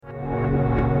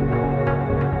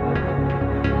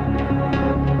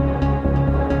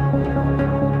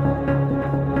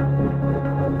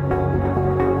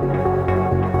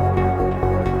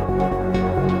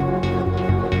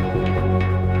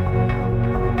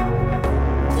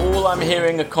I'm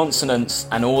hearing are consonants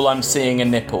and all I'm seeing are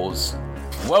nipples.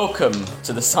 Welcome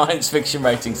to the science fiction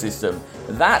rating system.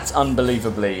 That,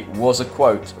 unbelievably, was a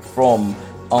quote from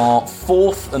our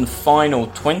fourth and final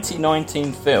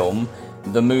 2019 film,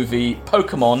 the movie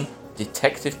Pokemon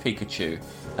Detective Pikachu.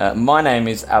 My name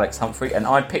is Alex Humphrey, and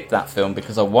I picked that film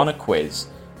because I won a quiz.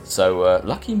 So,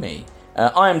 lucky me.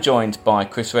 I am joined by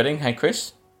Chris Redding. Hey,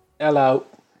 Chris. Hello.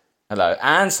 Hello.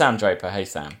 And Sam Draper. Hey,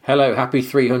 Sam. Hello. Happy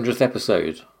 300th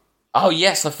episode. Oh,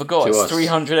 yes, I forgot. It's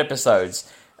 300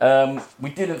 episodes. We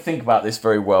didn't think about this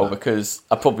very well because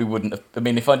I probably wouldn't have... I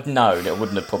mean, if I'd known, I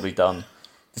wouldn't have probably done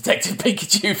Detective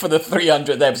Pikachu for the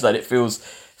 300th episode. It feels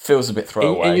a bit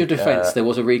throwaway. In your defence, there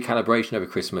was a recalibration over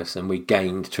Christmas and we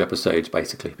gained 2 episodes,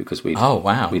 basically, because we'd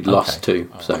lost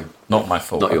 2. So not my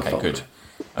fault. Not your fault. Good.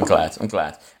 I'm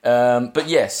glad. But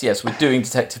yes, we're doing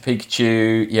Detective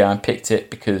Pikachu. Yeah, I picked it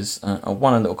because I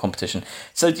won a little competition.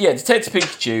 So yeah, Detective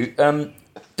Pikachu...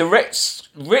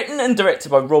 written and directed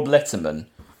by Rob Letterman,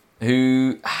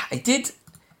 who did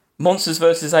Monsters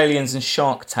vs. Aliens and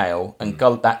Shark Tale and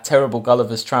that terrible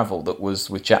Gulliver's Travel that was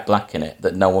with Jack Black in it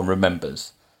that no one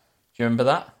remembers. Do you remember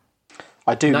that?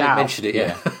 I do now. You mentioned it,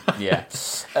 yeah. Yeah.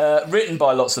 Written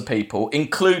by lots of people,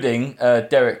 including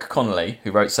Derek Connolly,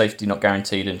 who wrote Safety Not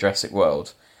Guaranteed and Jurassic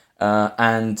World,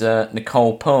 and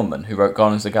Nicole Perlman, who wrote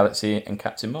Guardians of the Galaxy and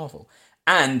Captain Marvel.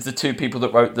 And the 2 people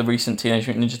that wrote the recent Teenage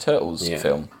Mutant Ninja Turtles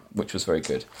film, which was very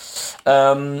good.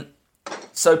 So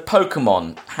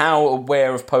Pokemon, how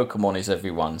aware of Pokemon is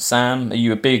everyone? Sam, are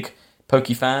you a big Poke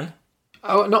fan?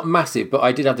 Oh, not massive, but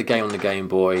I did have the game on the Game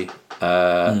Boy.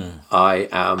 I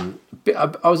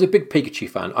was a big Pikachu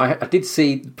fan. I did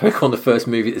see Pokemon the first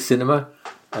movie at the cinema.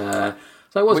 So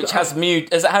I was, which has Mewtwo in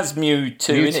it.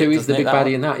 Mewtwo is the big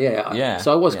baddie in that, yeah.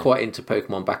 So I was quite into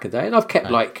Pokemon back in the day, and I've kept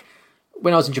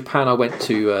when I was in Japan, I went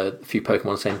to a few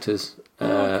Pokemon centres.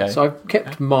 So I've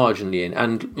kept marginally in,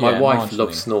 and my wife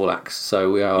loves Snorlax,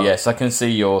 so we are... Yes, I can see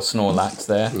your Snorlax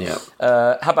there. Yeah.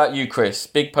 How about you, Chris?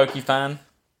 Big Poke fan?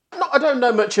 No, I don't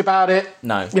know much about it.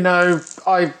 No. You know,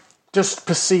 I just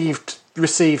received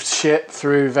shit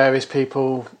through various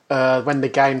people. When the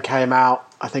game came out,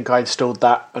 I think I installed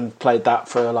that and played that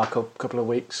for like a couple of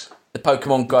weeks. The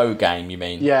Pokemon Go game, you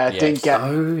mean? Yeah, didn't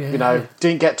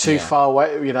get too far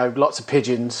away. You know, lots of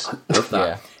pigeons. Love that.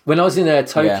 Yeah. When I was in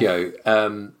Tokyo,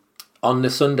 on the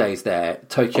Sundays there,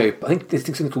 Tokyo, I think there's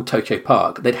something called Tokyo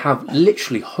Park. They'd have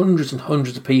literally hundreds and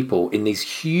hundreds of people in these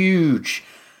huge,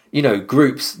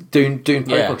 groups doing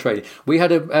Pokemon trading. We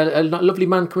had a lovely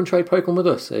man come and trade Pokemon with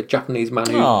us, a Japanese man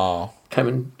who came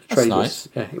and traded us.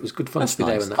 Yeah, it was good fun to be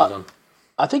there when that was on.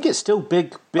 I think it's still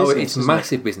big business. Oh, it's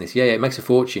massive business. Yeah, it makes a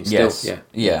fortune still.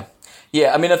 Yes.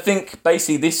 Yeah. I mean, I think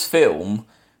basically this film,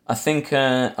 I've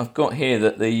got here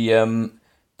that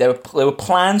there were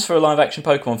plans for a live action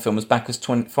Pokemon film as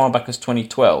far back as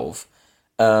 2012,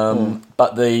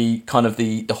 but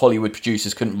the Hollywood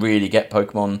producers couldn't really get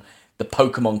the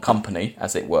Pokemon company,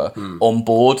 as it were, on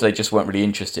board. They just weren't really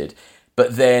interested.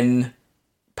 But then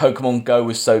Pokemon Go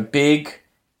was so big.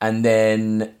 And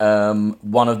then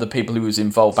one of the people who was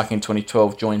involved back in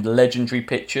 2012 joined Legendary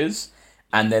Pictures,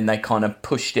 and then they kind of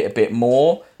pushed it a bit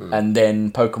more, and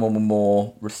then Pokemon were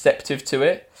more receptive to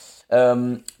it.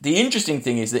 The interesting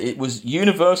thing is that it was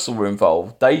Universal were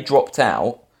involved. They dropped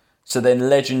out, so then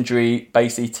Legendary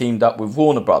basically teamed up with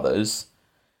Warner Brothers,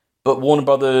 but Warner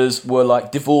Brothers were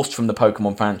divorced from the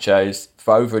Pokemon franchise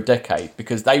for over a decade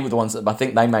because they were the ones that I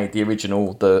think they made the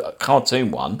original, the cartoon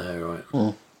one. Oh,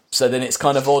 right. So then it's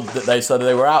kind of odd that they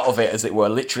were out of it, as it were,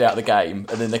 literally out of the game,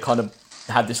 and then they kind of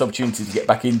had this opportunity to get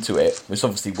back into it, which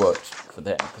obviously worked for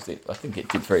them, because I think it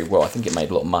did very well. I think it made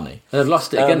a lot of money. And they've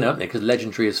lost it again, haven't they? Because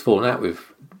Legendary has fallen out with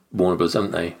Warner Bros.,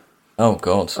 haven't they? Oh,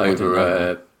 God.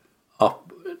 Over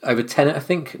 10, I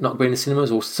think, not going to cinemas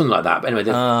or something like that. But anyway,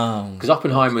 because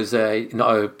Oppenheimer's not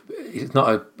a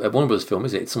Warner Bros. Film,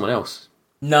 is it? It's someone else.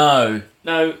 No.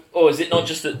 Or is it not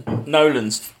just that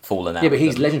Nolan's fallen out? Yeah, but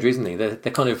he's Legendary, isn't he? They're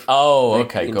kind of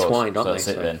entwined, aren't they? That's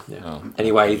it then. Yeah. Oh,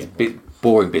 anyway, it's a bit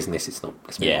boring business. It's not.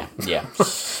 Yeah.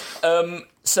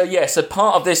 So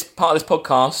part of this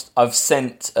podcast, I've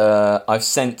sent 2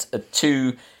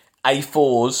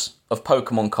 A4s of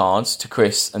Pokemon cards to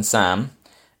Chris and Sam.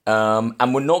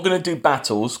 And we're not going to do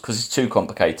battles because it's too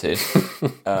complicated.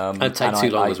 It'd take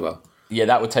too long as well. Yeah,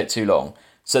 that would take too long.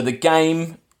 So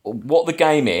what the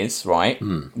game is, right,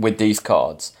 with these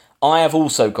cards, I have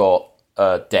also got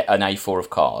an A4 of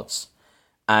cards.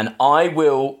 And I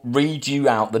will read you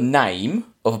out the name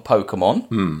of a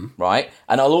Pokemon, right?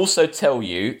 And I'll also tell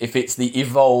you if it's the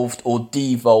evolved or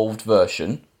devolved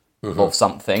version of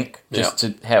something, just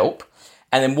to help.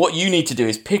 And then what you need to do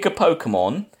is pick a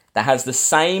Pokemon that has the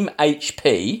same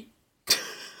HP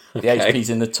The HP's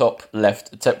in the top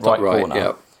left, top right corner.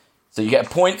 Yep. So you get a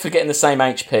point for getting the same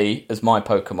HP as my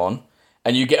Pokemon,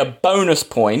 and you get a bonus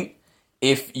point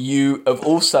if you have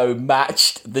also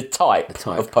matched the type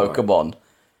of Pokemon. Right.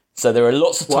 So there are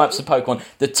lots of types of Pokemon.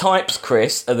 The types,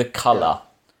 Chris, are the colour.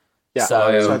 Yeah.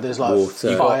 So there's like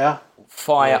water.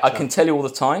 Fire. I can tell you all the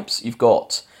types. You've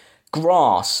got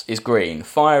grass is green,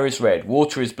 fire is red,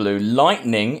 water is blue,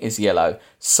 lightning is yellow,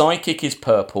 psychic is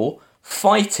purple,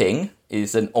 fighting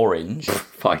is an orange,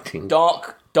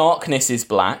 darkness is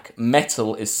black,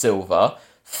 metal is silver,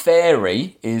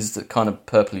 fairy is the kind of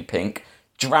purpley pink,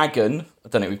 dragon, I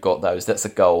don't know if we've got those, that's a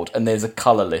gold, and there's a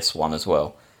colourless one as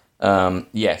well.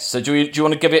 Yes, so do you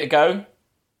want to give it a go?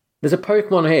 There's a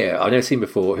Pokemon here I've never seen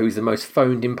before who's the most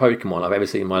phoned-in Pokemon I've ever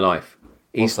seen in my life.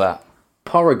 What's that?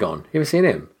 Porygon. You ever seen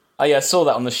him? Oh yeah, I saw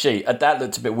that on the sheet. That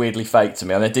looked a bit weirdly fake to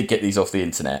me, and I did get these off the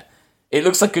internet. It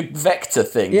looks like a vector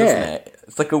thing, doesn't it?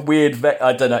 It's like a weird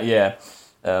I don't know, yeah.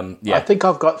 I think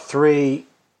I've got 3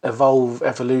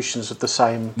 evolutions of the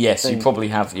same thing. You probably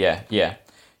have, yeah.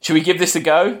 Should we give this a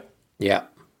go? Yeah.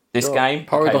 This game?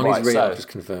 Porygon is real, just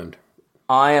confirmed.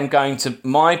 I am going to...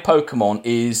 My Pokemon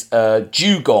is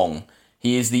Dugong.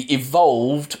 He is the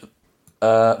evolved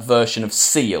version of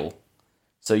Seal.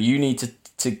 So you need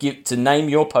to name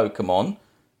your Pokemon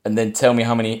and then tell me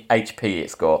how many HP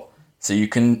it's got. So you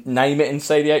can name it and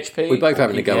say the HP. We're both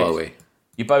having a go, are we?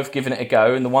 You're both giving it a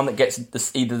go, and the one that gets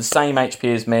either the same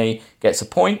HP as me gets a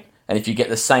point, and if you get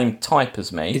the same type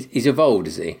as me... He's evolved,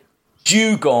 is he?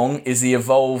 Dugong is the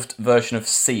evolved version of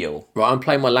Seal. Right, I'm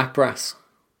playing my Lapras.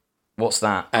 What's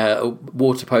that?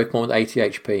 Water Pokemon with 80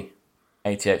 HP.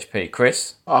 80 HP.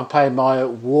 Chris? I'm playing my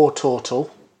Wartortle.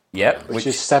 Yep. Which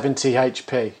is 70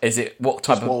 HP. Is it what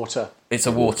type of water? It's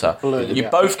a water. Blue, you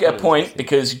both get a point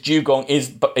because Dugong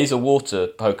is a water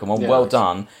Pokemon. Well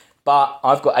done. But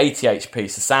I've got 80 HP,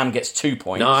 so Sam gets 2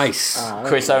 points. Nice.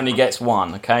 Chris only gets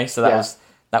 1. Okay, so that was.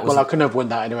 Well, I couldn't have won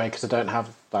that anyway because I don't have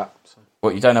that. So.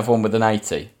 What, you don't have one with an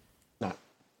 80? No.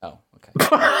 Oh, okay.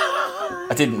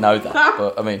 I didn't know that,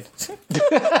 but I mean...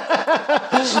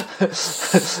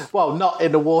 well, not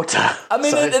in the water. I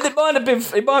mean, so.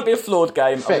 It might be a flawed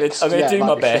game. Fixed, I'm going to do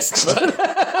my best.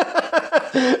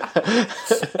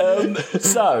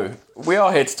 So, we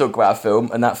are here to talk about a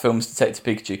film, and that film's Detective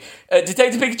Pikachu.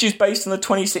 Detective Pikachu is based on the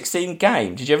 2016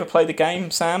 game. Did you ever play the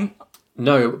game, Sam?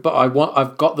 No, but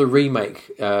I've got the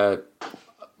remake. I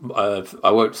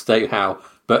won't state how,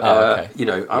 but okay.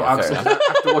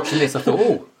 After watching this, I thought,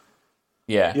 oh,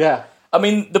 yeah. I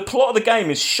mean, the plot of the game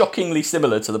is shockingly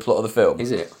similar to the plot of the film.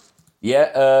 Is it?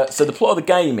 Yeah. So the plot of the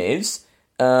game is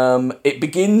it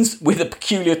begins with a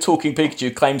peculiar talking Pikachu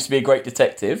who claims to be a great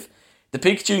detective. The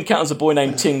Pikachu encounters a boy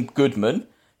named Tim Goodman,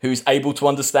 who's able to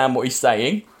understand what he's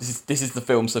saying. This is the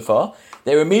film so far.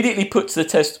 They're immediately put to the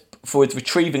test for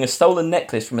retrieving a stolen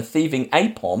necklace from a thieving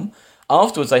Apom.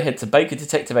 Afterwards, they head to Baker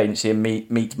Detective Agency and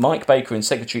meet Mike Baker and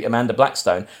Secretary Amanda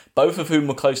Blackstone, both of whom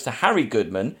were close to Harry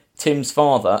Goodman, Tim's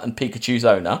father and Pikachu's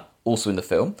owner, also in the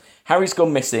film. Harry's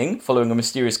gone missing following a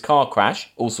mysterious car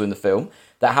crash, also in the film.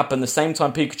 That happened the same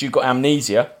time Pikachu got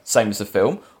amnesia, same as the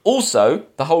film. Also,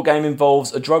 the whole game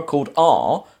involves a drug called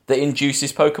R that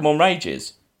induces Pokemon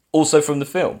rages, also from the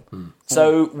film.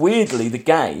 So, weirdly, the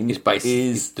game is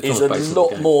a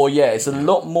lot more, it's a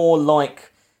lot more like...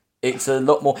 It's a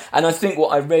lot more... And I think what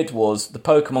I read was the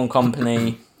Pokemon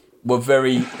Company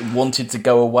wanted to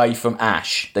go away from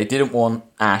Ash. They didn't want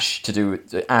Ash to do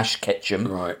Ash Ketchum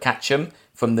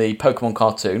from the Pokemon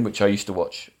cartoon, which I used to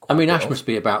watch. I mean, Ash must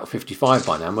be about 55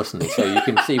 by now, mustn't he? So you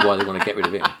can see why they want to get rid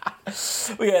of him.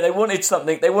 Well, yeah, they wanted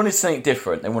something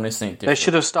different. They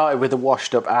should have started with a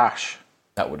washed-up Ash.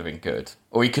 That would have been good.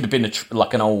 Or he could have been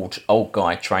like an old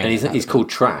guy training. And he's called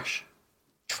Trash.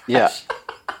 Yeah.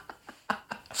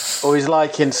 Or he's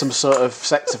like in some sort of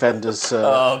sex offenders...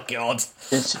 oh, God.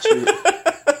 Institute.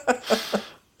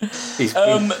 He's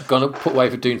going to put away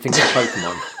for doing things like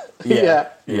Pokemon.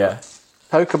 Yeah.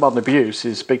 Pokemon abuse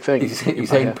is a big thing. He's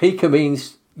saying Pika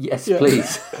means yes,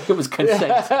 please. It was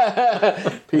consent.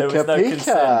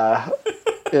 Pika.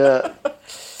 Yeah.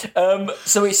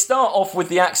 So we start off with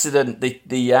the accident,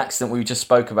 the accident we just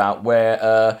spoke about,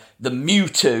 where the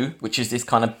Mewtwo, which is this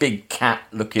kind of big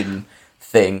cat-looking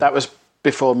thing. That was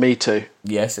before Me Too.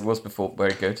 Yes, it was before.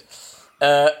 Very good.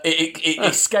 It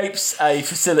escapes a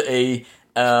facility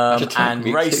and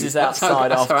races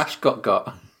outside. That's how Ash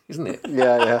got, isn't it?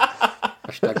 Yeah.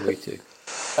 Hashtag Me Too.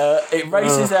 It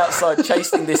races outside,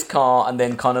 chasing this car, and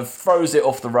then kind of throws it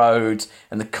off the road,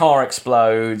 and the car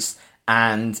explodes,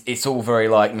 and it's all very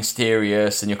like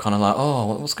mysterious, and you're kind of like,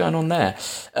 oh, what's going on there?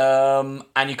 And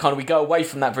we go away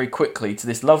from that very quickly to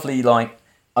this lovely like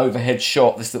overhead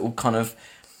shot, this little kind of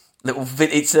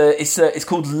It's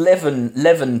called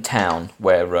Leven Town,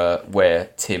 where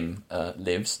Tim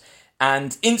lives,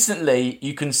 and instantly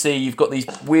you can see you've got these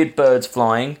weird birds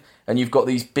flying, and you've got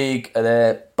these big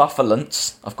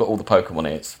buffalants. I've got all the Pokemon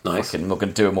here. It's nice. I'm not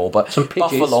going to do them all, but some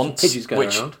buffalants, Pidgeys going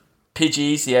around.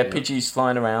 Pidgeys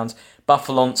flying around.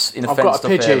 Buffalants in a I've got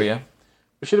fenced off area.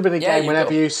 It should have been a game.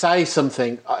 Whenever you say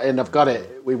something and I've got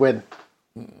it, we win.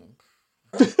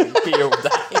 Here all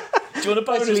day. Do you want a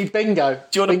bonus? Basically, bingo.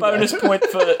 Do you want a bonus point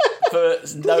for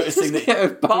noticing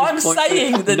that? But I'm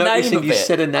saying the name of you it.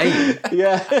 said a name.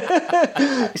 Yeah.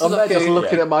 I'm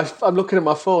looking at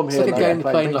my form here. It's like a game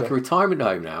playing like a retirement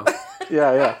home now.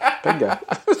 Yeah. Bingo.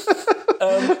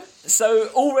 So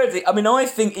already, I mean, I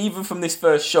think even from this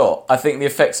first shot, I think the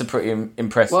effects are pretty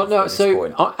impressive. Well, no, at this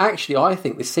point. I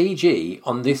think the CG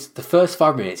on the first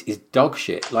 5 minutes is dog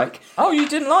shit. Like, oh, you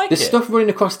didn't like there's stuff running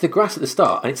across the grass at the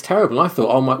start, and it's terrible. And I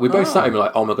thought, we both sat here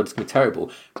like, oh my god, it's gonna be terrible.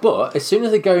 But as soon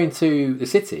as they go into the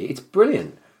city, it's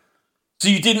brilliant. So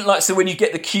you didn't like? So when you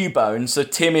get the Cubone, so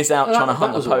Tim is out trying to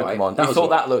hunt a Pokemon. Right. You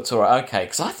thought that looked alright? Okay,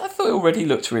 because I thought it already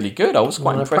looked really good. I was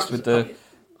quite impressed with the.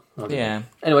 Yeah.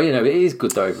 Anyway, it is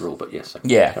good overall, but yes.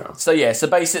 Yeah. So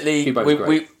basically,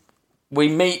 we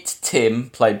meet Tim,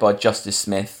 played by Justice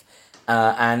Smith,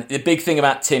 and the big thing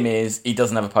about Tim is he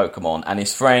doesn't have a Pokemon, and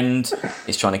his friend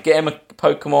is trying to get him a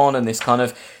Pokemon, and this kind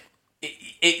of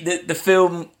the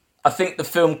film. I think the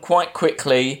film quite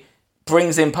quickly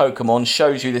brings in Pokemon,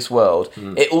 shows you this world.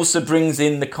 It also brings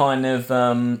in the kind of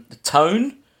the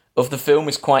tone of the film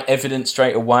is quite evident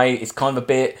straight away. It's kind of a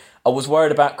bit. I was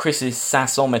worried about Chris's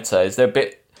sassometer. Is there a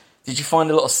bit? Did you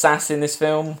find a lot of sass in this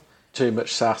film? Too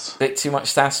much sass. Bit too much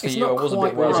sass for you. I was a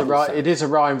bit worried. It is a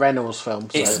Ryan Reynolds film.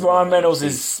 So Ryan Reynolds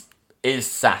is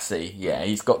sassy. Yeah,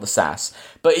 he's got the sass.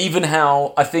 But even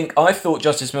how I thought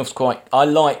Justice Smith's quite. I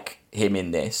like him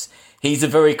in this. He's a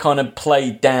very kind of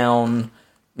played down.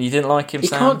 You didn't like him. He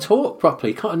can't talk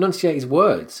properly. He can't enunciate his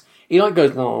words. He like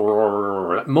goes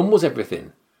mumbles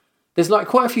everything. There's like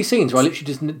quite a few scenes where I literally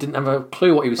just didn't have a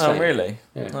clue what he was saying. Oh, really?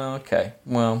 Yeah. Oh, okay.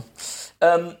 Well,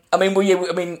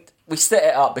 we set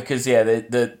it up because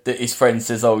his friend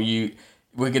says, "Oh, a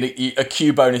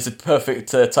Cubone is a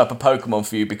perfect type of Pokemon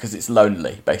for you because it's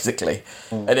lonely, basically."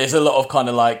 And there's a lot of kind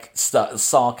of like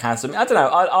sarcasm. I don't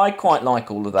know. I quite like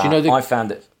all of that. I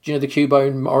found it. Do you know the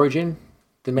Cubone origin?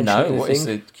 No. What is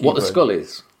the Cubone? What the skull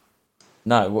is?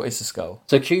 No. What is the skull?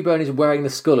 So Cubone is wearing the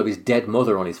skull of his dead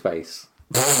mother on his face.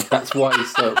 That's why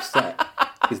he's so upset.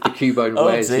 Because the Cubone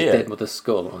wears his dead mother's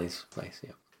skull on his face.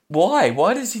 Yeah. Why?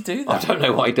 Why does he do that? I don't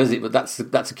know why he does it, but that's a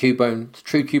Cubone,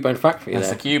 true Cubone fact for you.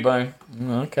 That's a Cubone.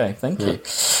 Okay, thank you.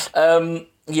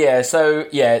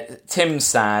 Tim's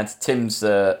sad. Tim's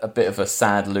a bit of a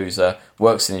sad loser.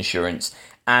 Works in insurance,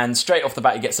 and straight off the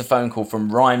bat, he gets a phone call from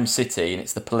Rhyme City, and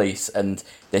it's the police, and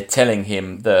they're telling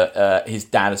him that his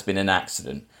dad has been in an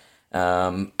accident.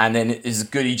 And then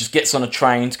he just gets on a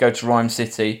train to go to Rhyme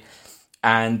City,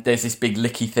 and there's this big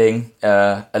licky thing,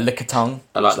 a lick-a-tongue,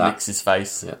 which licks his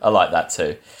face. Yeah. I like that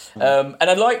too. And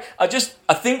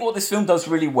I think what this film does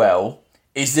really well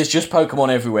is there's just Pokemon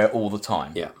everywhere all the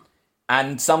time. Yeah.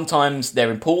 And sometimes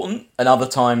they're important, and other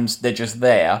times they're just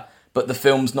there, but the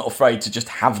film's not afraid to just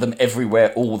have them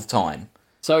everywhere all the time.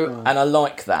 So, and I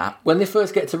like that. When they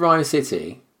first get to Rhyme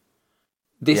City,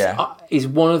 this is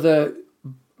one of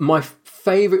my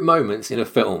favourite moments in a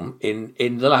film in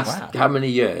the last how many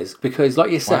years, because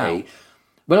like you say,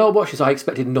 when I watched this, I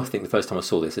expected nothing the first time I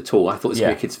saw this at all. I thought this would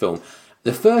be a kid's film.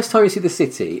 The first time you see the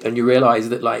city and you realise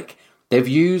that like they've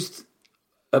used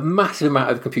a massive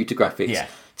amount of computer graphics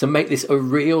to make this a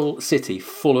real city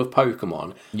full of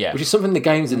Pokemon, which is something the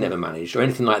games had never managed or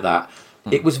anything like that.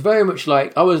 It was very much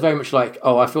like, I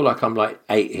feel like I'm like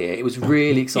 8 here. It was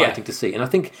really exciting to see. And I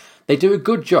think they do a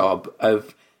good job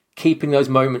of keeping those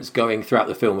moments going throughout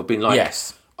the film, of being like,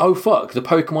 oh fuck, the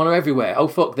Pokemon are everywhere. Oh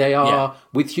fuck, they are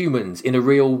with humans in a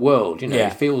real world. You know,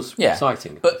 it feels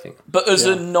exciting. But I think.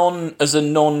 as a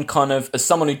non kind of, as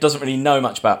someone who doesn't really know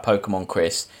much about Pokemon,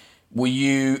 Chris, were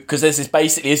you, because there's this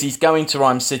basically, as he's going to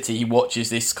Rhyme City, he watches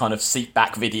this kind of seat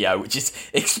back video which just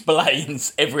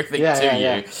explains everything to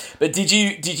you. But did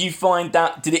you find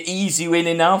that, did it ease you in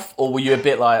enough, or were you a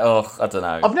bit like, oh, I don't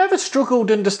know? I've never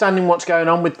struggled understanding what's going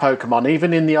on with Pokemon,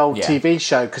 even in the old TV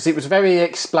show, because it was very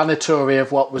explanatory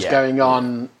of what was going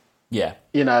on. Yeah.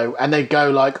 You know, and they'd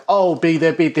go like, oh,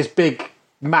 there'd be this big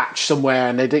match somewhere,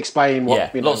 and they'd explain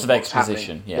what, lots of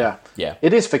exposition. Yeah.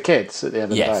 It is for kids at the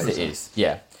end of the day. Yes, it is.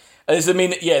 Yeah.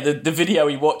 The video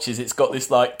he watches, it's got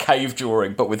this like cave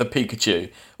drawing, but with a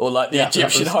Pikachu, or like the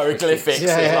Egyptian hieroglyphics.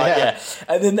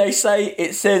 And then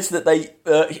it says that they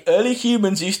early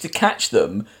humans used to catch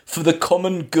them for the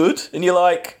common good, and you're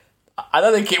like, I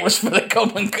don't think it was for the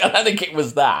common. I don't think it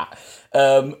was that.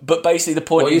 But basically, the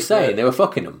point. What are you saying? They were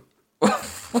fucking them.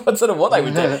 I don't know what they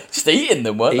were doing. Just eating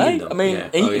them, weren't they? I mean,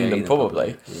 eating them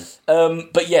probably.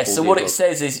 But yes, so what it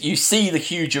says is you see the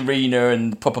huge arena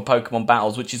and proper Pokemon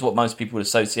battles, which is what most people would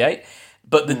associate.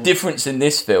 But the difference in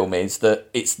this film is that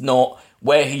it's not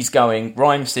where he's going.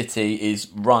 Rhyme City is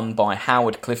run by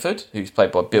Howard Clifford, who's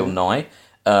played by Bill Nye,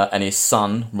 and his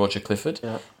son, Roger Clifford.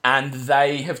 Yeah. And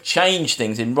they have changed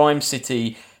things. In Rhyme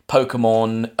City,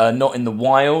 Pokemon are not in the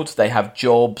wild. They have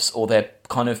jobs, or they're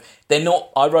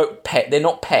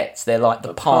not pets. They're like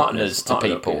the partners to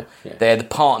people. Yeah. They're the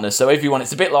partners. So everyone,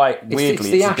 it's a bit like, weirdly, it's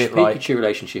the Ash Pikachu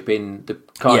relationship in the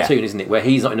cartoon, isn't it? Where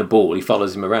he's not in a ball, he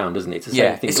follows him around, doesn't it? It's the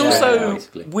same thing. It's also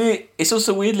weird. It's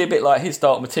also weirdly a bit like his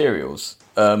Dark Materials,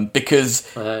 because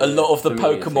a lot of the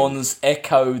Pokemons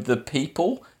echo the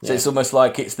people. So it's almost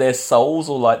like it's their souls,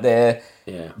 or like their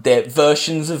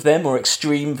versions of them, or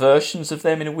extreme versions of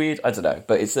them in a weird. I don't know,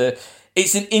 but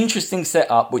it's an interesting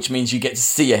setup, which means you get to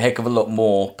see a heck of a lot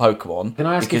more Pokemon. Can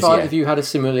I ask if either of you had a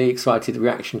similarly excited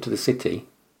reaction to the city?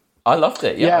 I loved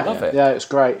it. I love it. Yeah, it's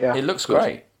great. Yeah, it looks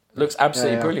great. It looks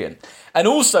absolutely brilliant. And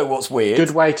also, what's weird?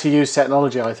 Good way to use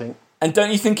technology, I think. And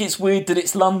don't you think it's weird that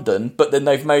it's London, but then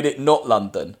they've made it not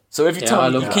London? So every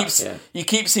time you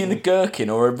keep seeing the Gherkin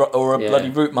or a bloody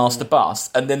Route Master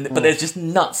bus, and then but there's just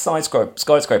nuts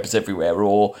skyscrapers everywhere,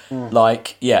 or I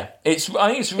think it's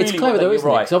really it's clever though, isn't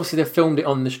it? Because obviously they've filmed it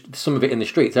on some of it in the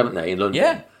streets, haven't they, in London?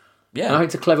 Yeah. And I think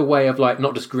it's a clever way of like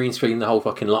not just green screen the whole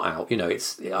fucking lot out. You know,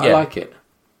 I like it.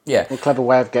 Yeah, a clever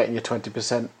way of getting your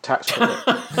 20% tax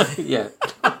credit. Yeah.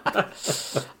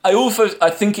 I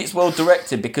think it's well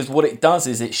directed, because what it does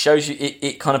is it shows you,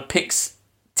 it kind of picks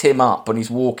Tim up when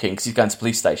he's walking, because he's going to the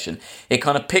police station. It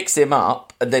kind of picks him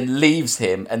up and then leaves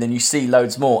him, and then you see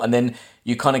loads more, and then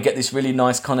you kind of get this really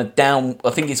nice kind of down.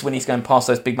 I think it's when he's going past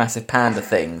those big massive panda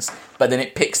things, but then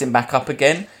it picks him back up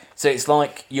again. So it's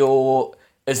like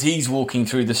as he's walking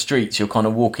through the streets, you're kind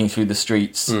of walking through the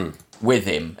streets with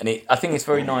him, and I think it's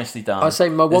very nicely done. I'd say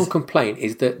my one complaint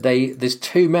is that there's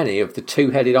too many of the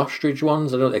two-headed ostrich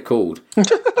ones. I don't know what they're called.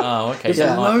 Oh, okay.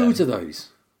 There's loads of those.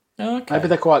 Oh, okay. Maybe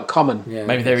they're quite common. Yeah,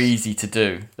 maybe they're easy to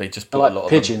do. They just put like a lot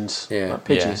pigeons. of them. Yeah, like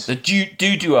pigeons. The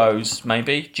Duduos,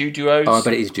 maybe Duduos. Oh, I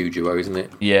bet it is Duduo, isn't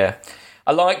it? Yeah.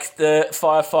 I like the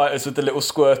firefighters with the little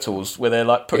squirtles where they're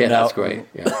like putting out. Yeah, that's great.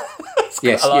 Yeah.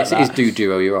 yes, it is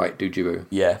Duduo. You're right, Duduo.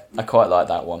 Yeah, I quite like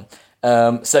that one.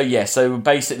 So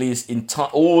basically,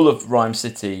 all of Rhyme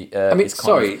City.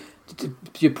 To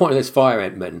your point of this fire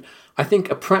Entman, I think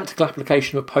a practical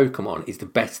application of Pokemon is the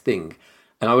best thing,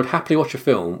 and I would happily watch a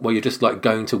film where you're just like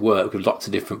going to work with lots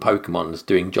of different Pokemons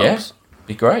doing jobs. Yeah,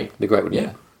 be great. Be great, wouldn't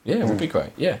it? Yeah, it would be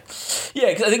great. Yeah,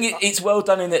 because I think it's well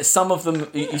done in that some of them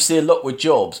you see a lot with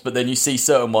jobs, but then you see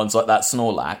certain ones like that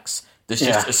Snorlax that's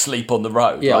just asleep on the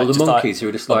road. Yeah, like, or the monkeys who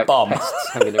are just like pests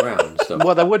hanging around and stuff.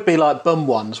 Well, there would be like bum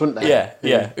ones, wouldn't there?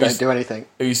 Yeah. Don't do anything.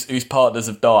 Whose partners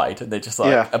have died and they're just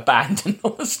like abandoned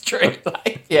on the street.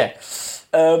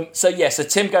 So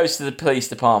Tim goes to the police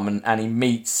department and he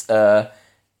meets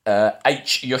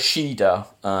H. Yoshida,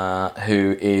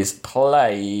 who is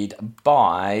played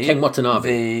by Ken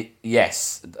Watanabe.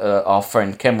 Our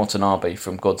friend Ken Watanabe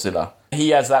from Godzilla.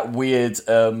 He has that weird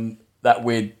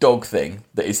dog thing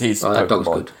that is his Pokemon. That dog's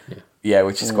good. Yeah,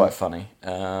 which is quite funny.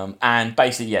 And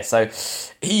basically, so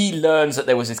he learns that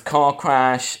there was this car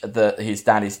crash, that his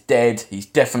dad is dead. He's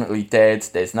definitely dead.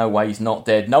 There's no way he's not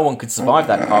dead. No one could survive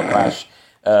that car crash,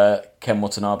 Ken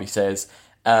Watanabe says.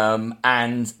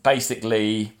 And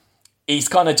basically, he's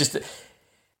kind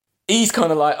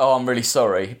of like, oh, I'm really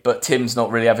sorry, but Tim's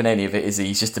not really having any of it, is he?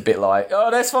 He's just a bit like, oh,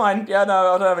 that's fine. Yeah,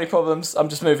 no, I don't have any problems. I'm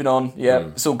just moving on. Yeah,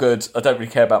 it's all good. I don't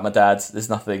really care about my dad. There's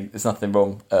nothing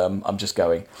wrong. I'm just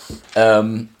going.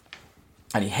 And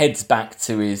he heads back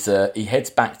to his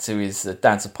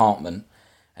dad's apartment,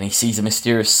 and he sees a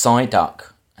mysterious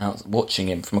Psyduck out watching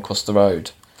him from across the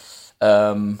road.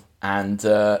 And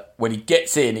when he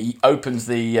gets in, he opens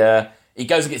he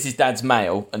goes and gets his dad's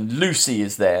mail, and Lucy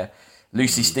is there.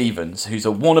 Lucy Stevens, who's a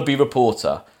wannabe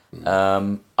reporter.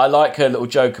 I like her little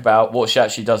joke about what she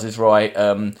actually does is write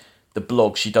the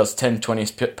blog. She does 10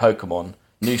 20th Pokemon.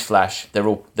 Newsflash,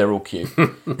 they're all cute.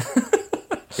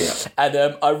 Yeah.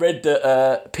 And I read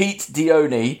that Pete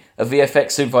Dione, a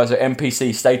VFX supervisor at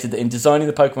NPC, stated that in designing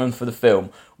the Pokemon for the film,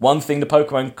 one thing the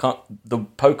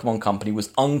Pokemon company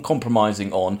was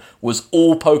uncompromising on was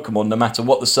all Pokemon, no matter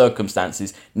what the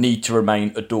circumstances, need to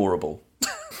remain adorable.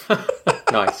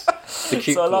 Nice. The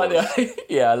cute so I like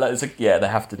they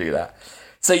have to do that.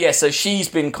 So she's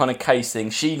been kind of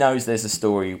casing. She knows there's a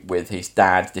story with his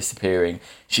dad disappearing.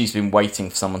 She's been waiting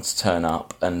for someone to turn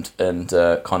up and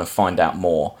kind of find out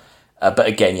more. But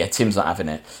again, Tim's not having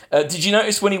it. Did you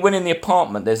notice when he went in the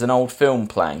apartment, there's an old film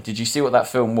playing? Did you see what that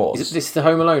film was? Is this the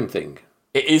Home Alone thing?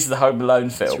 It is the Home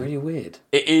Alone film. It's really weird.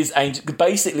 It is, and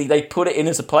basically they put it in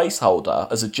as a placeholder,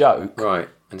 as a joke, right?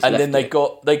 And then they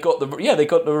got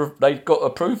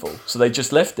approval, so they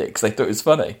just left it because they thought it was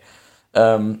funny.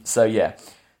 So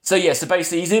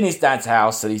basically he's in his dad's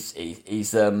house, and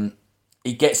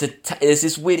he gets there's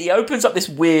this weird. He opens up this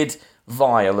weird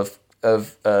vial of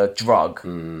drug,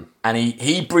 and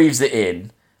he breathes it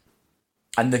in,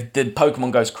 and the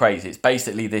Pokemon goes crazy. It's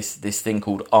basically this thing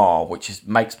called R, which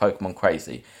makes Pokemon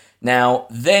crazy. Now,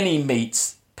 then he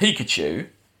meets Pikachu,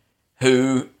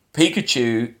 who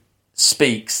Pikachu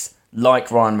speaks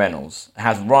like Ryan Reynolds,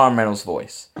 has Ryan Reynolds'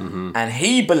 voice, and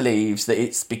he believes that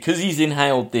it's because he's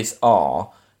inhaled this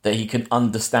R that he can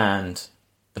understand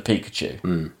the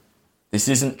Pikachu. This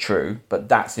isn't true, but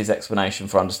that's his explanation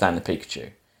for understanding the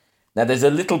Pikachu. Now, there's a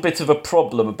little bit of a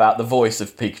problem about the voice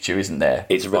of Pikachu, isn't there?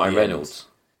 It's Ryan Reynolds.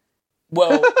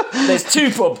 Well, there's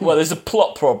two problems. Well, there's a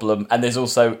plot problem, and there's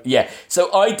also So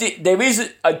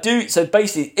So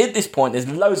basically, at this point, there's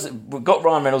loads. We've got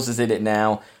Ryan Reynolds is in it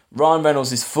now. Ryan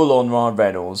Reynolds is full on Ryan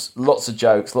Reynolds. Lots of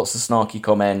jokes, lots of snarky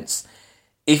comments.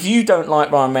 If you don't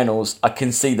like Ryan Reynolds, I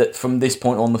can see that from this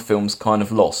point on, the film's kind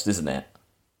of lost, isn't it?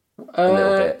 A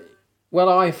little bit. Well,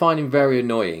 I find him very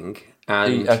annoying.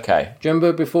 And okay. Do you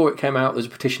remember before it came out, there was a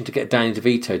petition to get Danny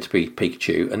DeVito to be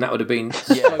Pikachu, and that would have been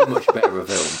so much better a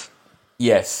film.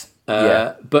 Yes.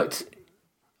 But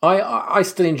I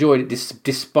still enjoyed it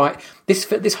despite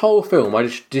this whole film. I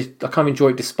kind of enjoy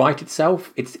it despite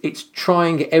itself. It's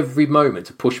trying at every moment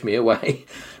to push me away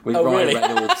with Ryan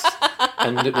Reynolds,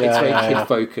 and it's very kid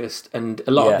focused, and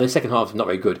a lot of the second half is not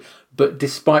very good. But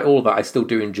despite all that, I still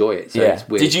do enjoy it. So it's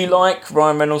weird. Did you like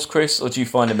Ryan Reynolds, Chris, or do you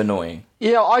find him annoying?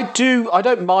 Yeah, I do. I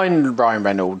don't mind Ryan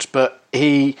Reynolds, but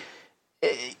it's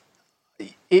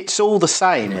all the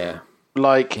same. Yeah.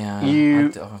 Like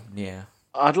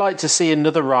I'd like to see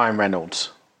another Ryan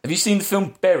Reynolds. Have you seen the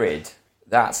film Buried?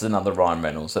 That's another Ryan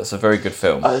Reynolds. That's a very good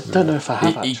film. I don't know if I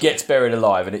have. He gets buried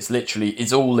alive, and it's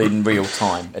all in real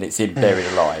time, and it's him buried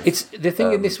alive. It's the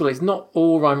thing in this one. It's not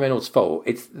all Ryan Reynolds' fault.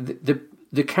 It's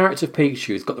the character of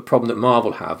Pikachu has got the problem that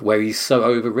Marvel have, where he's so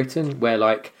overwritten, where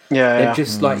they've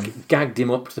just gagged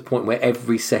him up to the point where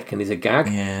every second is a gag.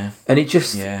 Yeah, and it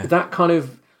just that kind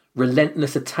of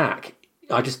relentless attack.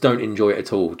 I just don't enjoy it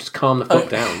at all. Just calm the fuck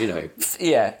down, you know.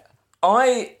 Yeah,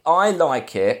 I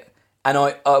like it, and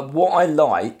what I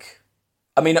like.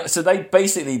 I mean, so they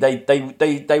basically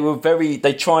they were very.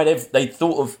 They tried. They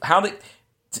thought of how they.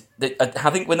 I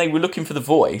think when they were looking for the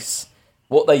voice,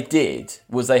 what they did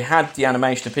was they had the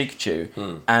animation of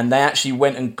Pikachu, and they actually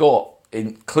went and got,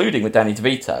 including with Danny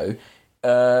DeVito,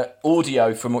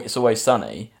 audio from It's Always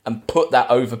Sunny, and put that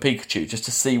over Pikachu just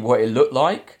to see what it looked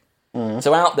like.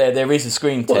 So out there is a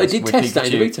screen test. Well, they did with test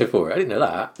Pikachu. Danny DeVito for it. I didn't know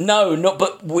that. No,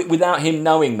 but without him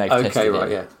knowing they've tested it. Okay,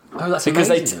 right, yeah. Oh, that's because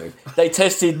amazing, they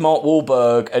tested Mark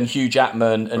Wahlberg and Hugh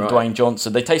Jackman and Dwayne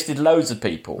Johnson. They tested loads of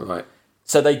people. Right.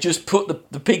 So they just put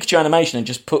the Pikachu animation and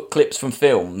just put clips from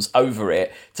films over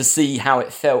it to see how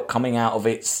it felt coming out of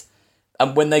its.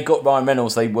 And when they got Ryan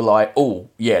Reynolds, they were like, "Oh,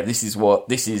 yeah, this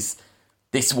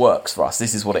works for us.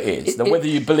 This is what it is." Now, whether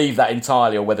you believe that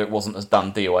entirely or whether it wasn't a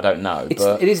done deal, I don't know.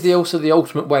 But it is also the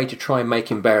ultimate way to try and make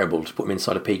him bearable, to put him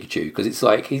inside a Pikachu, because it's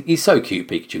like he's so cute,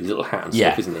 Pikachu, with his little hat and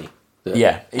stuff, isn't he?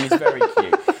 Yeah, he's very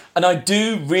cute. And I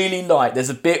do really like, there's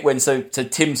a bit when, so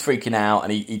Tim's freaking out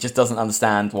and he just doesn't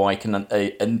understand why he can,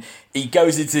 and he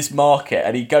goes into this market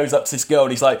and he goes up to this girl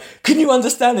and he's like, can you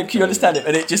understand him? Can you understand him?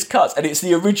 And it just cuts, and it's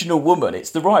the original woman,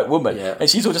 it's the right woman. Yeah. And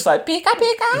she's all just like, Pika,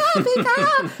 Pika,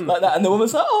 Pika, like that. And the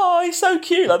woman's like, oh, he's so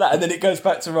cute, like that. And then it goes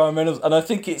back to Ryan Reynolds. And I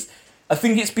think it's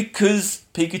because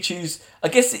Pikachu's, I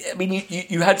guess, I mean,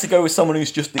 you had to go with someone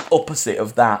who's just the opposite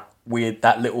of that weird,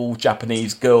 that little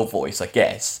Japanese girl voice, I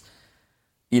guess.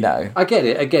 You know, I get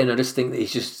it. Again, I just think that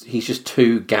he's just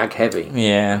too gag heavy.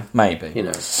 Yeah, maybe. You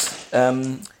know.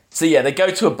 So yeah, they go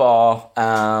to a bar,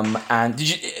 and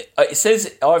it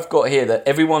says, I've got here that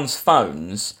everyone's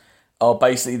phones are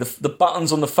basically the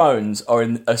buttons on the phones are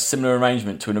in a similar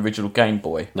arrangement to an original Game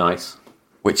Boy. Nice.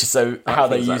 How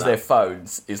they use their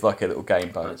phones is like a little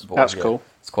Game Boy. That's cool.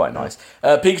 It's quite nice.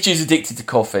 Pikachu's addicted to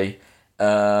coffee,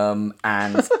 and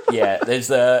yeah,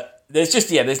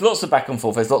 there's lots of back and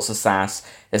forth. There's lots of sass.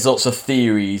 There's lots of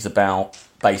theories about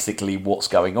basically what's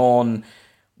going on.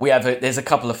 there's a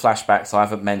couple of flashbacks I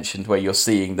haven't mentioned where you're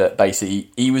seeing that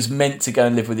basically he was meant to go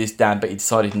and live with his dad, but he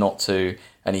decided not to,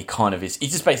 and he kind of is.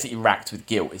 He's just basically racked with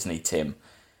guilt, isn't he, Tim?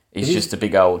 He's just a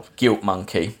big old guilt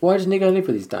monkey. Why doesn't he go and live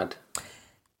with his dad?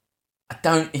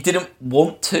 He didn't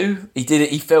want to. He did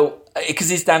it. He felt because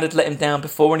his dad had let him down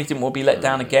before, and he didn't want to be let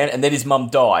down again. And then his mum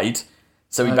died,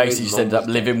 so he basically just ended up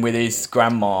living with his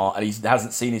grandma, and he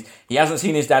hasn't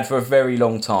seen his dad for a very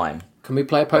long time. Can we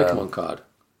play a Pokemon card?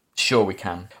 Sure, we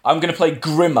can. I'm going to play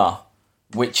Grimmer,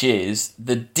 which is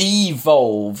the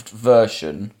devolved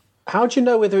version. How do you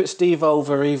know whether it's devolved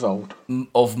or evolved?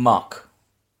 Of Muck.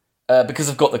 Because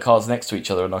I've got the cards next to each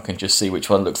other, and I can just see which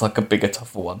one looks like a bigger,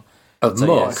 tougher one. Of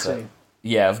Muck?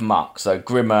 Yeah, of Muck. So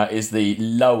Grimmer is the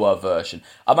lower version.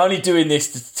 I'm only doing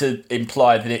this to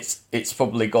imply that it's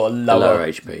probably got a lower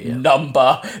HP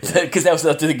number, because else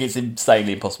I think it's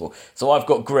insanely impossible. So I've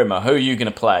got Grimmer. Who are you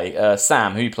going to play?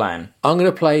 Sam, who are you playing? I'm going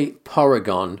to play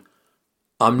Porygon.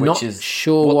 I'm not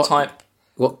sure what type.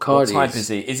 What card what type is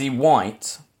he? Is he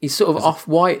white? He's sort of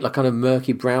off-white, like kind of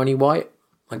murky browny white,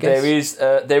 I guess.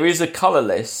 There is a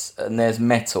colourless, and there's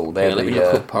metal. Let me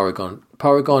look at Porygon.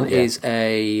 Porygon is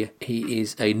a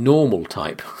normal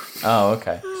type. Oh,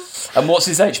 okay. And what's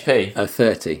his HP?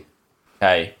 30.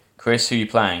 Okay. Chris, who are you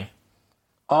playing?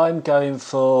 I'm going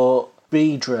for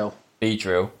Beedrill.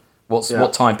 Beedrill.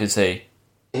 What type is he?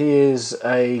 He is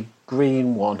a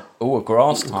green one. Oh, a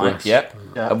grass type, yep.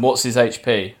 Yeah. And what's his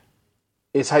HP?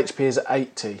 His HP is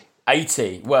 80.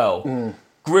 80? Well,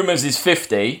 Grimmer's is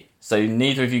 50, so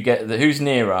neither of you get... Who's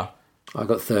nearer? I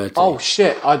got 30. Oh,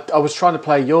 shit. I was trying to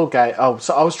play your game. Oh,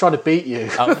 so I was trying to beat you.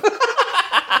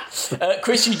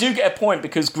 Chris, you do get a point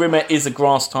because Grimmer is a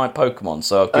grass-type Pokemon,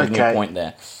 so I've given you a point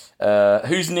there.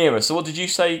 Who's nearer? So what did you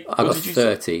say? I got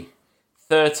 30.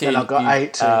 30. And I got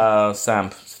 80.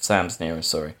 Sam's nearer,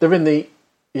 sorry. They're in the...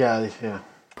 Yeah.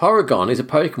 Porygon is a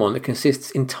Pokemon that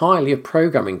consists entirely of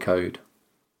programming code.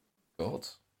 God.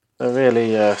 They're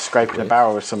really scraping the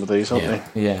barrel with some of these, aren't they?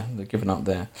 Yeah, they're giving up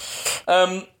there.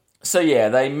 So yeah,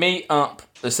 they meet up.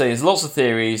 So there's lots of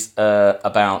theories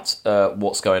about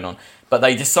what's going on, but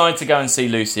they decide to go and see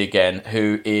Lucy again,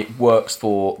 who works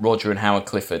for Roger and Howard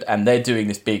Clifford, and they're doing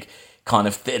this big kind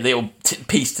of little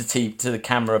piece to the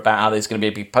camera about how there's going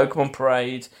to be a big Pokemon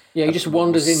parade. Yeah, he just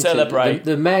wanders into celebrate.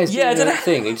 The mayor's doing that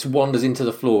thing. He just wanders into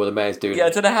the floor where the mayor's doing. Yeah, I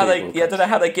don't know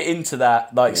how they get into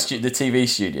that the TV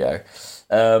studio.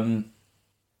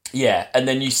 And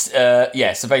then you so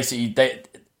basically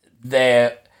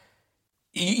they're.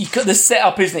 The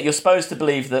setup, isn't it? You're supposed to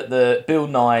believe that the Bill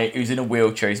Nye, who's in a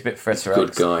wheelchair, he's a bit Professor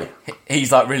Good guy.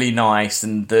 He's like really nice,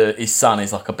 and his son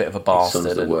is like a bit of a bastard.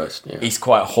 His son's the worst. Yeah. He's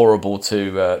quite horrible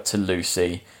to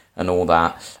Lucy and all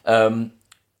that.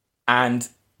 And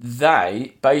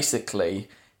they basically,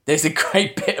 there's a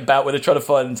great bit about where they're trying to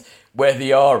find where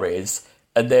the R is,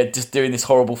 and they're just doing this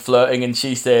horrible flirting, and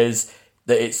she says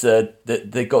that it's that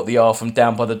they got the R from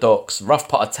down by the docks, rough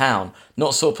part of town, not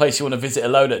the sort of place you want to visit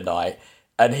alone at night.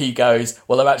 And he goes,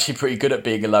 well, I'm actually pretty good at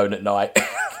being alone at night.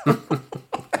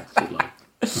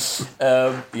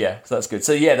 So that's good.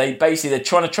 So yeah, they're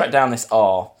trying to track down this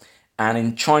R, and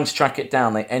in trying to track it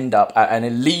down, they end up at an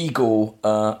illegal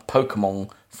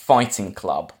Pokemon fighting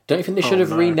club. Don't you think they should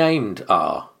have renamed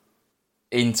R?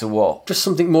 Into what? Just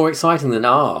something more exciting than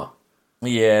R.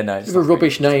 Yeah, no. It's a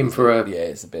rubbish name for a... Yeah,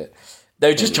 it's a bit...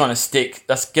 They were just trying to stick...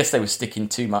 I guess they were sticking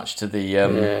too much to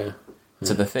the...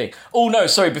 To the thing. Oh no!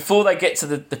 Sorry. Before they get to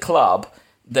the club,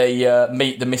 they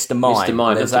meet the Mr. Mime. Mr.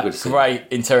 Mime. There's that great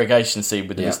interrogation scene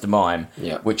with the Mr. Mime,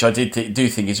 which I do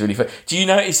think is really fun. Do you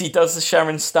notice he does the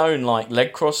Sharon Stone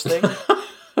leg cross thing?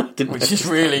 Which is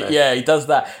really he does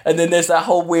that. And then there's that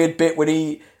whole weird bit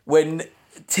when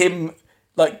Tim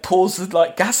pours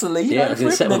gasoline over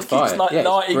him and then keeps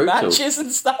lighting matches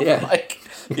and stuff.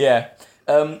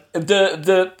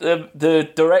 The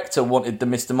director wanted the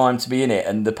Mr. Mime to be in it,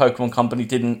 and the Pokemon company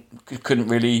didn't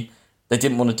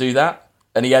want to do that,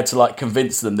 and he had to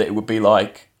convince them that it would be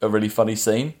a really funny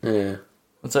scene. Yeah,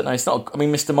 I don't know. It's not. I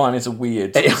mean, Mr. Mime is a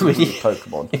weird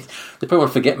Pokemon. The Pokemon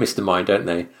forget Mr. Mime, don't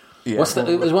they? Yeah.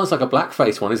 There's one's like a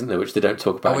blackface one, isn't there, which they don't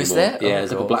talk about anymore. Is there? Yeah,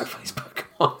 there's like a blackface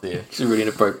Pokemon. Yeah, it's really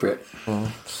inappropriate.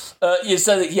 So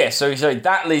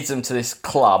that leads them to this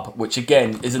club, which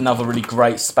again is another really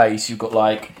great space. You've got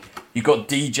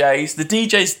DJs. The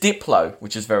DJ's Diplo,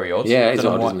 which is very odd. Yeah, it's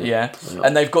odd, isn't it? Yeah,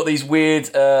 and they've got these weird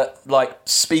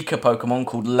speaker Pokemon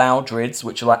called Loudrids,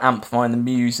 which are amplifying the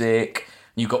music.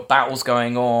 You've got battles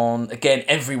going on. Again,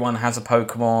 everyone has a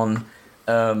Pokemon.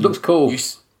 Looks cool. You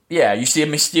see a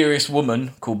mysterious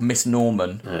woman called Miss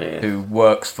Norman who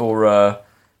works for.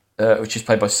 Which is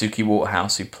played by Suki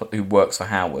Waterhouse, who works for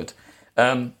Howard.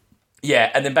 And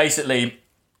then basically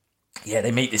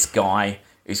they meet this guy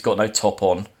who's got no top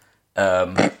on.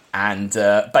 And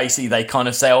basically they kind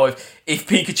of say, if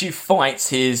Pikachu fights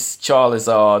his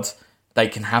Charizard, they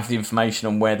can have the information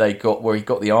on where he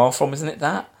got the R from, isn't it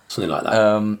that? Something like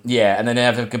that. Yeah, and then they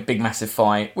have a big, massive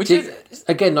fight. Which is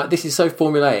again, like, this is so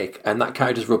formulaic, and that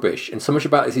character's rubbish, and so much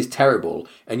about this is terrible,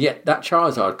 and yet that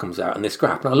Charizard comes out and they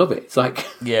scrap, and I love it. It's like,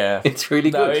 it's really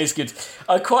good. No, it is good.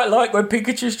 I quite like when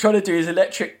Pikachu's trying to do his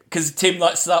electric, because Tim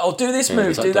likes to, do this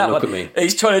move, do that one.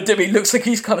 He's trying to do it. He looks like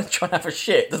he's kind of trying to have a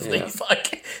shit, doesn't he? He's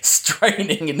like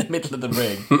straining in the middle of the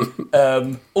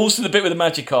ring. Also, the bit with the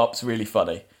Magikarp's really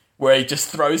funny, where he just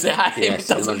throws it at him, it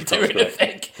doesn't do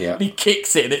anything. Yeah. He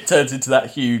kicks it and it turns into that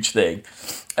huge thing.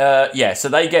 So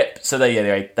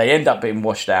they end up being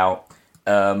washed out,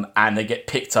 and they get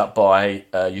picked up by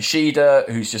Yoshida,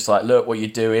 who's just like, look what you're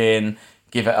doing,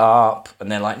 give it up.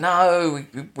 And they're like, no,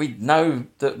 we know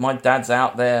that my dad's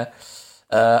out there.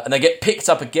 And they get picked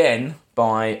up again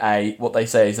by what they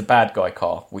say is a bad guy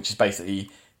car, which is basically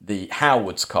the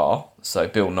Howard's car, so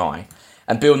Bill Nye.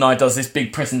 And Bill Nye does this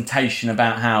big presentation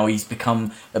about how he's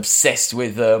become obsessed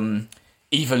with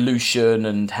evolution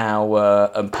and how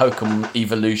Pokemon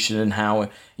evolution and how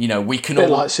we can all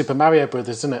like Super Mario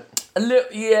Brothers, isn't it? A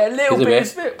little bit.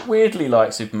 It's a bit weirdly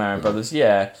like Super Mario Brothers.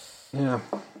 Yeah.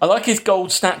 I like his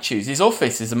gold statues. His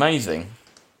office is amazing.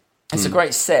 It's a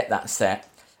great set. That set.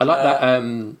 I like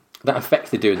that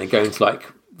effect they do, and they go into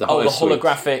like the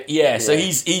holographic. Yeah. So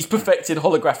he's perfected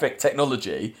holographic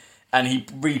technology. And he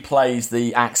replays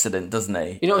the accident, doesn't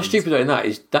he? You know what's stupid in that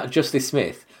is that Justice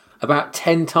Smith, about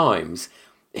 10 times,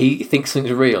 he thinks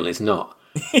something's real and it's not.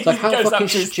 It's like, how fucking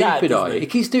stupid are you? He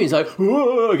keeps doing it. It's like,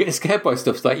 whoa, getting scared by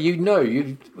stuff. It's like,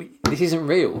 this isn't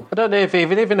real. I don't know if you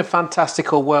live in a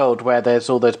fantastical world where there's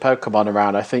all those Pokemon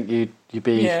around, I think you'd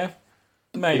be... Yeah,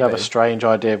 maybe. You'd have a strange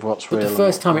idea of what's real. The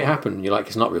first time it happened, you're like,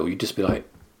 it's not real. You'd just be like,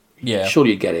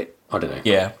 surely you'd get it. I don't know.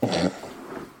 Yeah.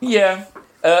 Yeah.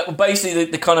 Basically,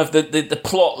 the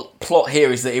plot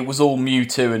here is that it was all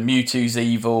Mewtwo, and Mewtwo's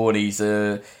evil, and he's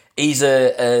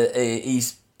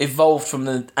evolved from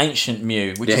the ancient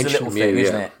Mew, which is a little thing,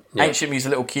 isn't it? Yeah. Ancient Mew's a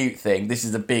little cute thing. This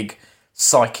is a big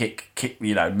psychic,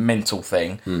 mental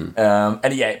thing. And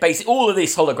basically, all of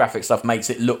this holographic stuff makes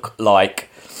it look like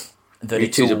that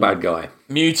Mewtwo's a bad guy.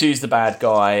 Mewtwo's the bad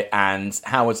guy, and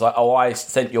Howard's like, I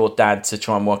sent your dad to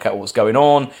try and work out what's going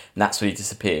on, and that's when he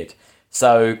disappeared.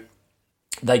 So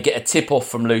they get a tip-off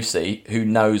from Lucy, who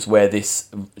knows where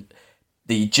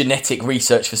the genetic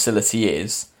research facility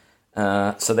is.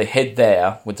 So they head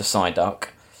there with the Psyduck.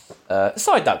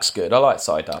 Psyduck's good. I like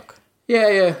Psyduck.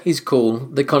 Yeah, he's cool.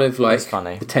 The kind of like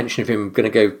funny. The tension of him going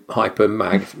to go hyper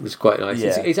mag was quite nice.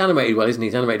 Yeah. He's animated well, isn't he?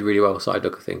 He's animated really well,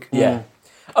 Psyduck, I think. Yeah.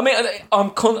 I mean,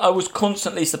 I was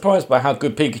constantly surprised by how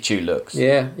good Pikachu looks.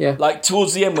 Yeah. Like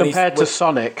towards the end, compared to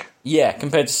Sonic. Yeah,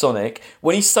 compared to Sonic,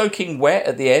 when he's soaking wet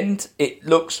at the end, it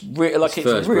looks like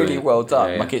it's really well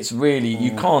done. Yeah. Like it's really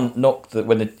you can't knock the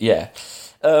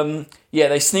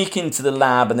they sneak into the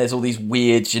lab and there's all these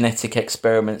weird genetic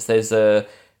experiments. There's the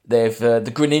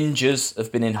Greninjas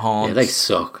have been enhanced. Yeah, they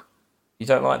suck. You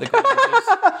don't like the Greninjas?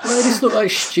 No, they just look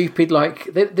like stupid. Like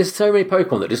there's so many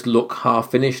Pokemon that just look half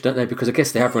finished, don't they? Because I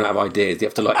guess they have run out of ideas. They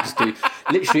have to just do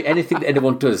literally anything that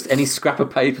anyone does. Any scrap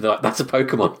of paper, they're like, that's a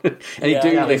Pokemon. Any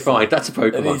doodle they find, that's a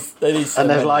Pokemon. And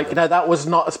they're like, that was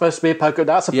not supposed to be a Pokemon.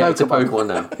 That's a Pokemon. It's a Pokemon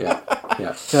now.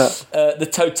 Yeah. The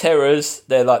Toteras,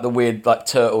 they're like the weird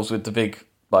turtles with the big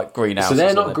greenhouse. So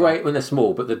they're not great when they're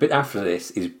small, but the bit after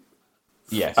this is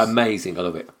amazing. I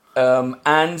love it.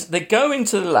 And they go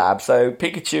into the lab. So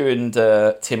Pikachu and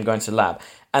Tim go into the lab,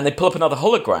 and they pull up another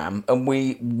hologram. And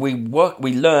we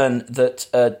learn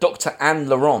that Dr. Anne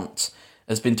Laurent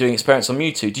has been doing experiments on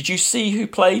Mewtwo. Did you see who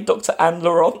played Dr. Anne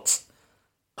Laurent?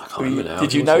 I can't remember now.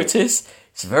 Did you notice?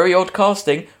 It's very odd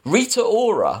casting. Rita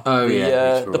Ora,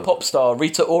 the pop star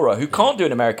Rita Ora, who can't do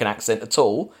an American accent at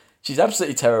all. She's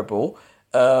absolutely terrible.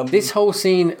 This whole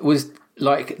scene was.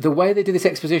 Like, the way they do this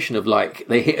exposition of, like,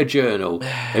 they hit a journal,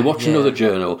 they watch another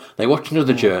journal, they watch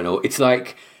another journal. It's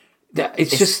like,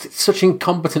 it's just such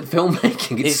incompetent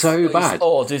filmmaking. It's so bad. It's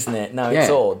odd, isn't it? No, it's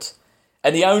odd.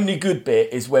 And the only good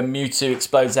bit is when Mewtwo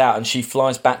explodes out and she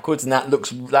flies backwards, and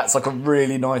that's like a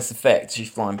really nice effect. She's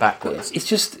flying backwards. It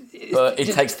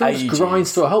takes ages.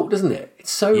 Grinds to a halt, doesn't it?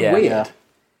 It's so weird. Yeah.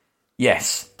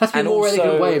 Yes. That's a more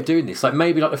elegant way of doing this. Like,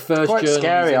 maybe like the first journal. It's quite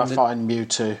scary, I find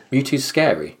Mewtwo. Mewtwo's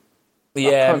scary.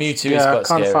 Yeah, Mewtwo is quite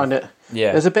scary. I can't find it.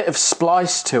 Yeah. There's a bit of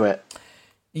splice to it.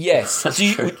 Yes.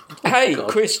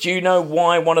 Chris, do you know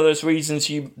why one of those reasons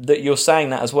that you're saying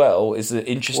that as well is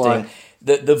interesting? Why?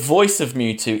 the voice of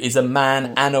Mewtwo is a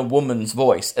man and a woman's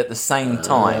voice at the same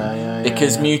time,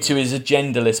 because Mewtwo is a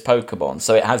genderless Pokemon,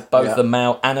 so it has both a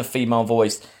male and a female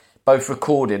voice, both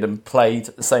recorded and played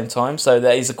at the same time. So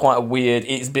there is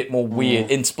it's a bit more weird.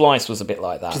 In Splice was a bit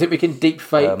like that. Do you think we can deep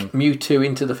fake Mewtwo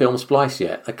into the film Splice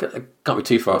yet? I can't be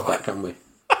too far off that, can we?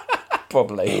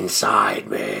 Probably. Inside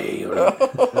me.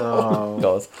 Oh,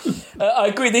 God. I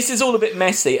agree, this is all a bit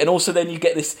messy, and also then you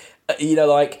get this,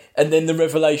 and then the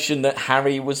revelation that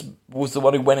Harry was the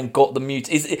one who went and got the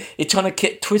Mewtwo. It's trying to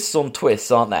get twists on twists,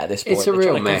 aren't they, at this point? It's a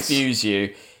real mess. Confuse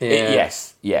you. Yeah.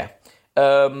 Yeah.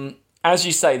 As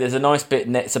you say, there's a nice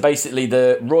bit so basically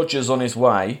the Roger's on his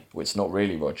way, well, it's not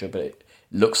really Roger, but it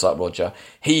looks like Roger.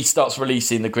 He starts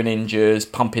releasing the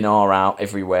Greninjas, pumping R out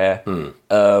everywhere.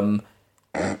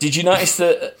 Did you notice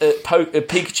that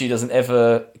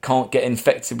Pikachu can't get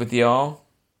infected with the R?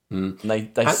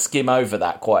 They skim over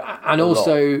that quite and a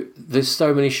also lot. There's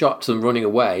so many shots of them running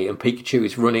away, and Pikachu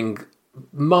is running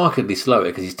markedly slower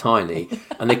because he's tiny,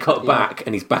 and they cut back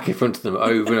and he's back in front of them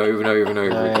over and over and over and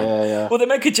over again. Well, they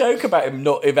make a joke about him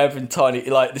having tiny,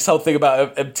 like this whole thing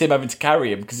about Tim having to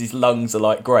carry him because his lungs are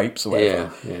like grapes or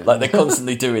whatever. Like they're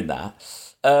constantly doing that.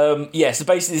 So basically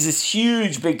there's this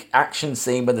huge big action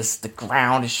scene where the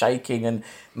ground is shaking and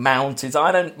mountains.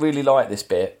 I don't really like this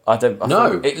bit.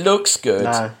 It looks good.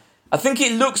 No. I think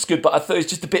it looks good, but I thought it was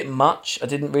just a bit much. I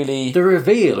didn't really... The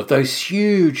reveal of those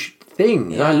huge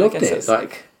things. I loved it.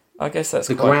 I guess that's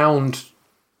the ground.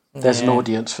 There's an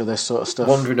audience for this sort of stuff.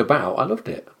 Wandering about. I loved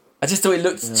it. I just thought it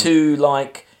looked too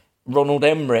like Ronald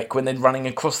Emmerich when they're running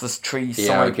across the tree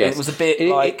side. It was a bit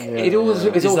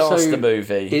disaster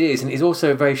movie. It is, and it's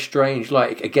also very strange,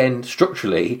 like, again,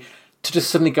 structurally, to just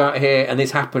suddenly go out here and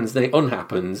this happens, then it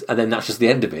unhappens, and then that's just the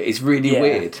end of it. It's really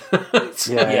weird.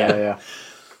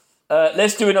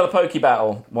 Let's do another Poke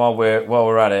Battle while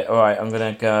we're at it. All right, I'm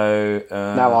gonna go.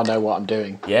 Now I know what I'm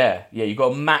doing. Yeah, you've got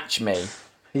to match me.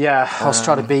 Yeah, I was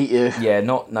trying to beat you. Yeah,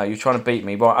 you're trying to beat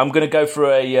me. Right, I'm gonna go for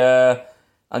a.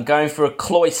 I'm going for a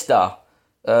Cloyster,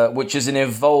 which is an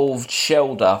evolved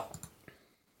Shelder.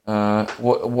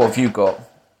 What have you got,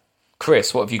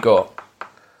 Chris? What have you got?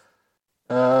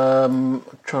 I'm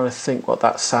trying to think what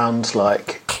that sounds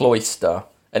like. Cloyster,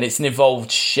 and it's an evolved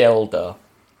Shelder.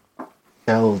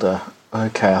 Shelder.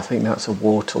 Okay, I think that's a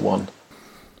water one.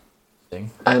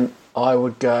 And I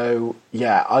would go.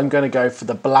 Yeah, I'm going to go for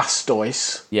the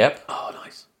Blastoise. Yep. Oh,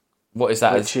 nice. What is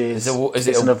that? Which is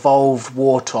an evolved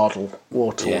Wartortle.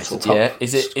 Yeah.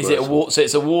 Is it a water? So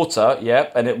it's a water.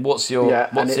 Yep. And what's your? Yeah,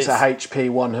 and it's a HP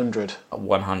 100.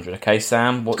 100. Okay,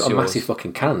 Sam. What's yours? Got a yours? massive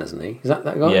fucking cannon, hasn't he? Is that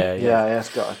guy? Yeah.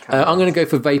 It's got a cannon. I'm going to go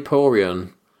for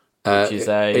Vaporeon, which is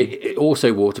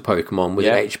also water Pokemon with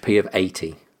an HP of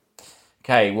 80.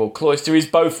 Okay, well, Cloyster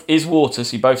is water,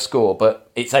 so you both score,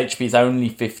 but its HP is only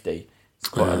 50. It's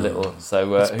quite a little.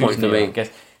 So who's to me? I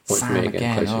guess Sam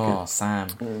again. Oh,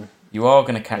 Sam. You are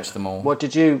going to catch them all. What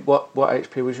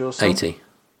HP was yours? 80.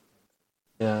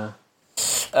 Yeah.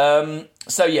 So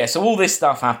all this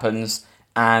stuff happens,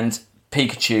 and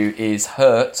Pikachu is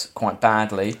hurt quite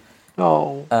badly.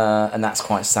 Oh. And that's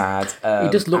quite sad. He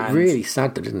does look really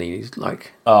sad, doesn't he? He's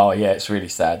like... Oh, yeah, it's really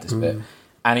sad, this bit.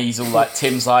 And he's all like,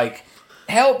 Tim's like,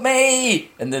 help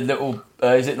me! And the little,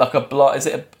 is it like a blast? Is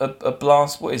it a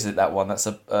blast? What is it, that one? That's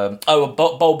a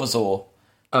Bulbasaur.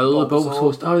 Oh, the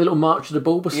Bulbasaur. Oh, the little March of the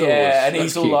Bulbasaur. Yeah, and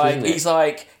he's all cute, like,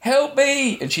 like, help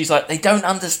me! And she's like, they don't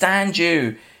understand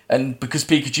you. And because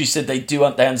Pikachu said they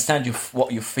understand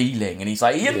what you're feeling, and he's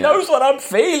like, he knows what I'm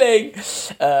feeling.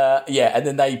 And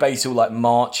then they basically like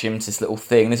march him to this little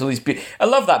thing. And there's all these. I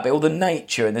love that bit, all the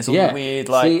nature, and there's all the weird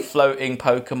floating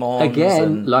Pokemon.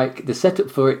 Again, like the setup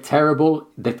for it, terrible.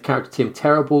 The character Tim,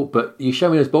 terrible. But you show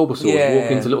me those Bulbasaurs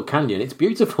walking into a little canyon. It's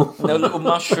beautiful. There are little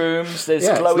mushrooms. There's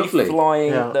glowy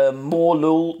flying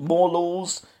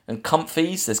Morlulls. And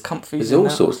comfies, there's comfies. There's all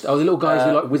sorts. Oh, the little guys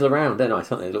who like whizzle around, they're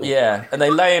nice, aren't they? Yeah, and they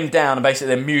lay him down, and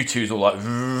basically their Mewtwo's all like,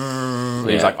 and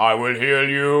he's like, I will heal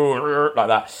you, like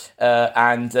that.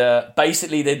 And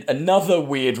basically, then another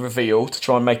weird reveal to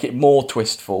try and make it more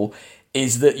twistful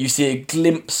is that you see a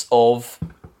glimpse of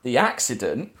the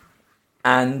accident,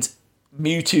 and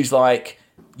Mewtwo's like,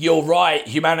 you're right,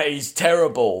 humanity's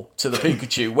terrible, to the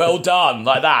Pikachu, well done,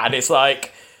 like that. And it's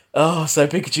like, oh, so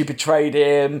Pikachu betrayed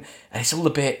him, and it's all a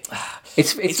bit...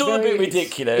 It's all a bit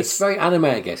ridiculous. It's very anime,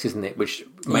 I guess, isn't it? Which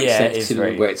makes sense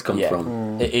to where it's come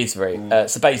from. It is very...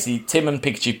 so basically, Tim and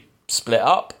Pikachu split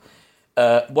up.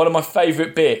 One of my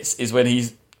favourite bits is when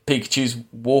Pikachu's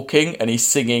walking, and he's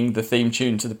singing the theme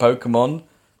tune to the Pokemon,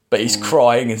 but he's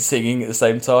crying and singing at the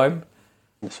same time.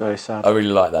 It's very sad. I really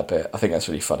like that bit. I think that's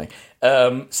really funny.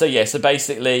 So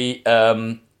basically...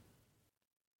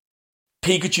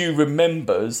 Pikachu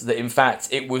remembers that, in fact,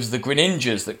 it was the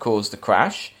Greninjas that caused the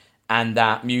crash, and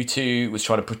that Mewtwo was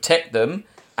trying to protect them,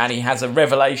 and he has a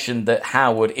revelation that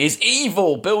Howard is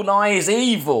evil. Bill Nye is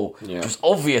evil. Yeah. It was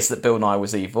obvious that Bill Nye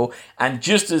was evil, and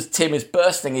just as Tim is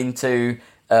bursting into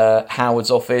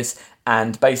Howard's office,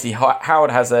 and basically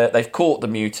Howard they've caught the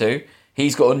Mewtwo,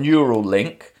 he's got a neural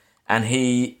link, and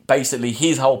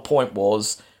his whole point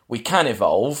was, we can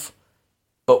evolve,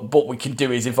 but what we can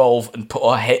do is evolve and put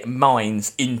our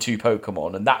minds into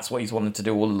Pokemon, and that's what he's wanted to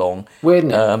do all along. Weird,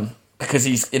 isn't it? Because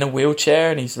he's in a wheelchair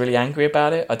and he's really angry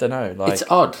about it. I don't know. It's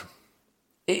odd.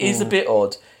 It is a bit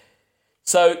odd.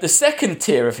 So the second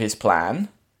tier of his plan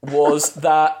was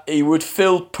that he would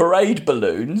fill parade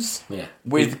balloons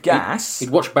with gas. He'd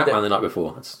watched Batman the night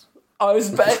before. So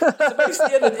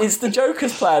basically, it's the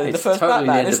Joker's plan in the first totally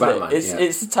Batman, isn't it?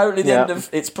 It's totally the end of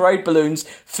it's parade balloons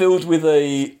filled with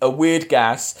a weird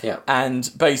gas,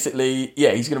 and basically,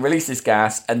 he's going to release this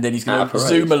gas, and then he's going to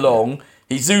zoom along. Yeah.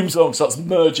 He zooms along, starts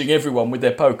merging everyone with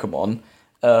their Pokemon.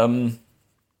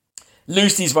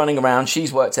 Lucy's running around.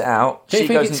 She's worked it out. Do you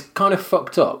think it's kind of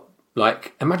fucked up?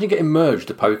 Like, imagine getting merged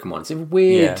to Pokemon. It's a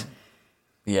weird.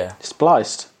 Yeah.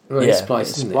 Spliced. Well, it's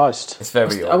spliced, isn't it? It's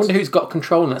very odd. I wonder who's got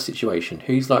control in that situation.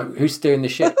 Who's steering the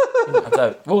ship? I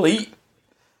don't.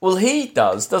 Well, he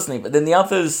does, doesn't he? But then the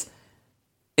others.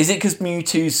 Is it because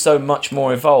Mewtwo's so much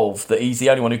more evolved that he's the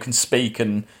only one who can speak,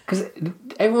 and because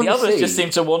everyone the others just seem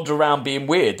to wander around being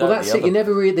weird? Well, that's it. They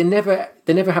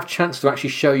never have a chance to actually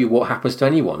show you what happens to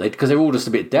anyone because they're all just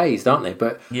a bit dazed, aren't they?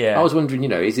 But I was wondering,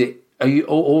 is it? Are you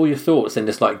all your thoughts then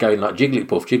just like going like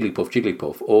Jigglypuff, Jigglypuff,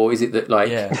 Jigglypuff, or is it that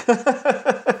like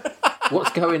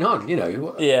what's going on?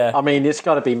 Yeah. I mean, it's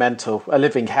got to be mental, a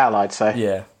living hell, I'd say.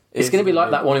 Yeah, it's going to be like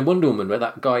that one in Wonder Woman where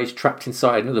that guy is trapped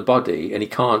inside another body and he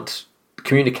can't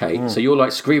communicate. So you're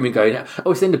like screaming, going, "Oh,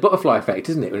 it's then the butterfly effect,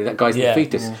 isn't it?" When that guy's in the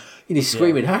fetus, and he's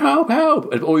screaming, "Help,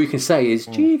 help!" and all you can say is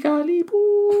 "Jigglypuff."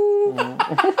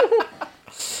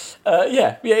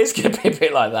 It's going to be a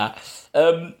bit like that.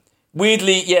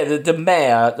 Weirdly, the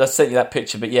mayor, I sent you that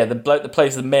picture, but the bloke that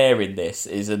plays the mayor in this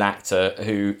is an actor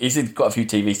who he's in quite a few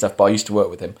TV stuff, but I used to work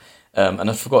with him, and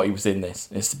I forgot he was in this.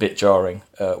 It's a bit jarring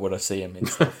when I see him in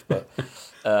stuff, but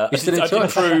I did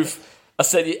prove. I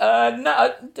said,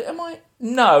 no, am I?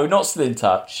 No, not still in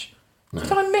touch. No.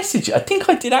 Did I message it? I think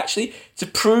I did actually, to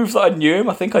prove that I knew him.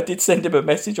 I think I did send him a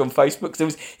message on Facebook,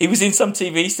 because he was in some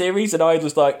TV series, and I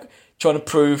was like, trying to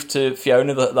prove to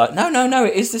Fiona that, like, no,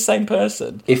 it is the same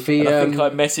person. I think I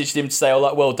messaged him to say,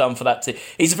 well done for that.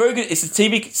 It's a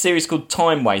TV series called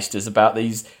Time Wasters about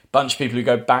these bunch of people who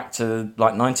go back to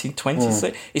like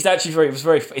 1920s. It's actually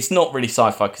it's not really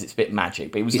sci-fi because it's a bit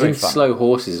magic, but it was very fun. He's in Slow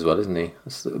Horses as well, isn't he?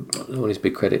 That's one of his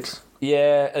big credits.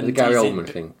 Yeah, and the Gary Oldman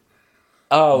thing.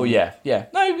 Oh yeah.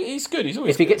 No, he's good. He's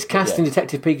always. If he gets cast in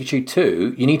Detective Pikachu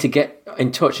 2, you need to get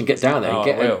in touch and get down there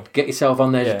and get yourself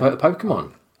on there to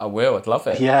Pokemon. I will. I'd love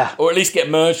it. Yeah. Or at least get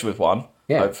merged with one.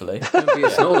 Yeah. Hopefully. It could be a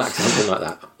Snorlax or something like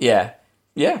that.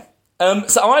 Yeah.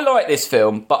 So I like this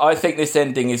film, but I think this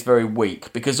ending is very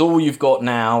weak because all you've got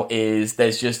now is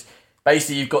there's just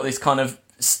basically you've got this kind of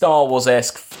Star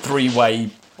Wars-esque three-way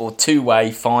or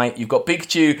two-way fight. You've got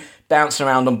Pikachu bouncing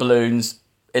around on balloons,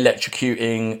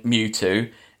 electrocuting Mewtwo,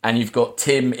 and you've got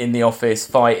Tim in the office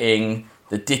fighting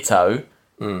the Ditto.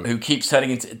 Who keeps turning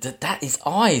into his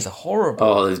eyes are horrible.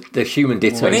 Oh, the human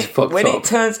Ditto is fucked up. When it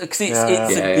turns, because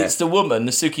it's the woman,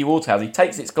 the Suki Waterhouse. He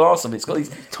takes its glass off. It's got these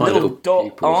tiny little dot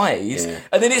pupils. Eyes,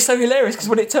 and then it's so hilarious because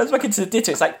when it turns back into the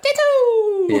Ditto, it's like Ditto.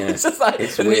 Yeah, it's just like, and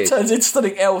then it turns into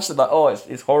something else, and like,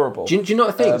 it's horrible. Do you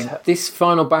not think this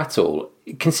final battle,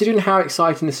 considering how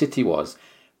exciting the city was?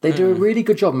 They do a really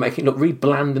good job of making it look really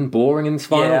bland and boring in this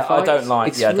final fight. I don't like.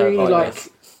 It's really like this.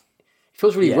 It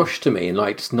feels really rushed to me, and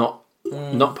like just not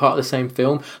part of the same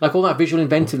film. Like all that visual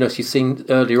inventiveness you've seen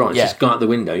earlier on, it's just gone out the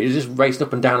window. You're just racing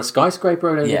up and down a skyscraper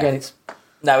over again.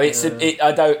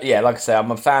 I don't. Yeah, like I say,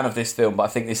 I'm a fan of this film, but I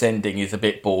think this ending is a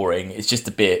bit boring. It's just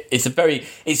a bit. It's a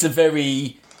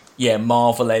very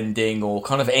Marvel ending or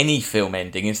kind of any film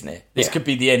ending, isn't it? This could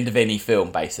be the end of any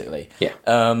film, basically. Yeah.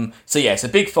 It's a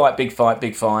big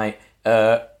fight.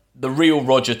 The real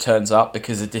Roger turns up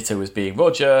because the Ditto was being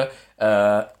Roger.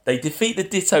 They defeat the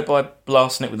Ditto by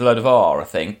blasting it with a load of R, I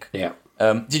think. Yeah.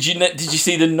 Did you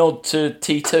see the nod to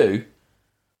T2?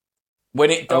 When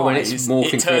it dies,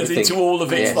 it turns into all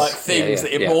of its things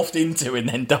that it morphed into and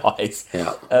then dies.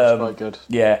 Yeah, that's quite good.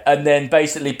 Yeah, and then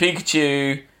basically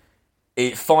Pikachu,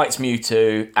 it fights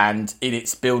Mewtwo, and in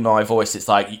its Bill Nye voice, it's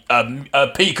like, a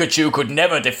Pikachu could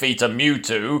never defeat a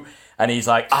Mewtwo. And he's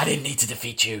like, I didn't need to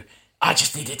defeat you. I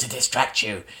just needed to distract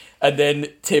you. And then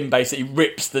Tim basically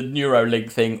rips the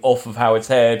Neuralink thing off of Howard's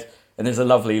head and there's a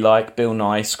lovely like Bill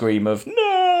Nye scream of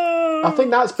no. I think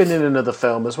that's been in another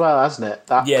film as well, hasn't it?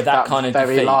 That kind of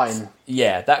very defeat. line.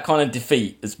 Yeah, that kind of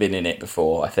defeat has been in it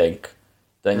before, I think.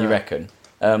 Don't you reckon?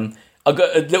 I've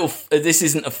got a little. This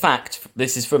isn't a fact.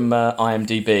 This is from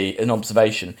IMDb, an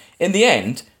observation. In the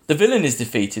end, the villain is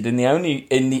defeated in the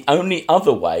only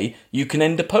other way you can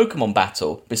end a Pokemon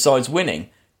battle besides winning: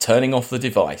 turning off the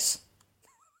device.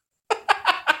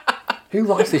 Who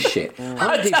writes this shit?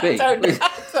 IMDb. I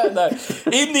don't know.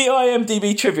 In the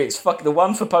IMDb trivia, it's the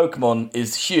one for Pokemon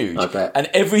is huge. I bet. And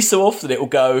every so often it will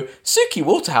go, Suki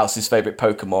Waterhouse's favourite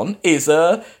Pokemon is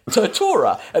a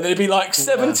Tortora. And then it'd be like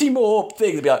 70 more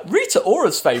things. It'd be like, Rita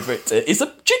Ora's favourite is a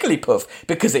Jigglypuff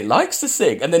because it likes to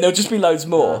sing. And then there'll just be loads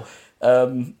more.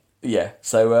 So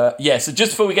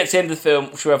just before we get to the end of the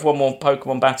film, should we have one more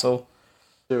Pokemon battle?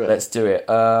 Do it. Let's do it.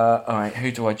 All right,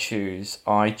 who do I choose?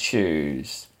 I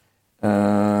choose...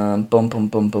 I'm gonna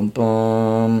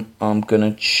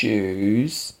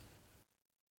choose.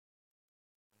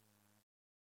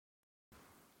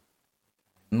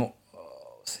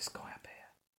 What's this guy up here?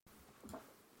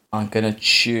 I'm gonna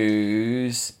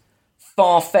choose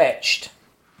Farfetch'd.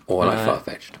 Oh, I like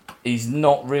Farfetch'd. He's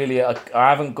not really. I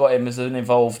haven't got him as an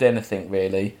evolved anything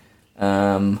really.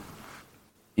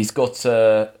 He's got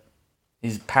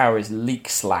his power is Leak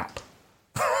Slap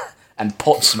and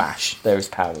Pot Smash. They're his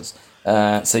powers.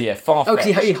 Farfetch'd. Oh,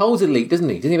 because he holds a leak, doesn't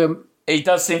he? Doesn't he have He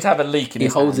does seem to have a leak in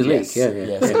his hand. He holds a leak, yeah.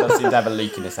 Yes, he does seem to have a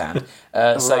leak in his hand.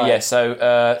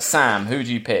 Sam, who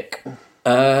do you pick?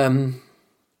 hang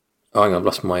on, I've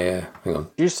lost my... hang on.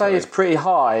 Do you say it's pretty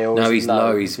high? Or no, he's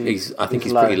low? low. I think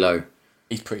he's pretty low.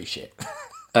 He's pretty shit.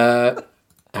 Hang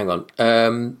on.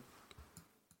 I'm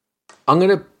going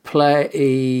to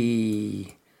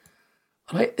play...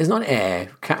 There's not air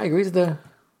categories, They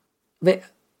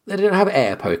don't have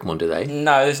air Pokemon, do they?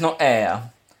 No, there's not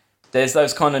air. There's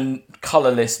those kind of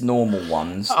colourless normal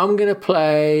ones. I'm going to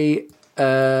play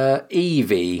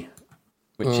Eevee.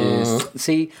 Which is...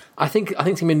 See, I think it's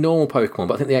going to be a normal Pokemon,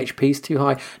 but I think the HP is too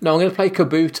high. No, I'm going to play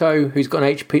Kabuto, who's got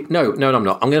an HP... No, I'm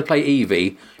not. I'm going to play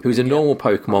Eevee, who's a normal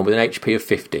Pokemon with an HP of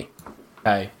 50.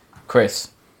 Okay. Chris?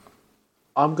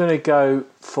 I'm going to go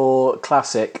for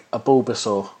classic, a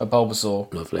Bulbasaur. A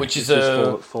Bulbasaur. Lovely. Which is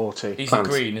 40. He's a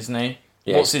green, isn't he?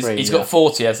 Yeah, What's his? green, He's got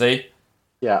 40, has he?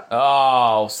 Yeah.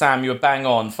 Oh, Sam, you were bang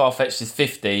on. Farfetch'd is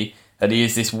 50, and he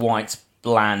is this white,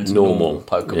 bland, normal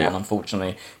Pokemon,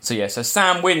 unfortunately. So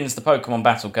Sam wins the Pokemon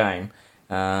battle game.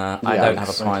 I don't have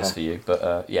a prize for you,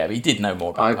 but he did know more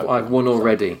about Pokemon. I've won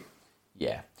already.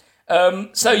 Yeah.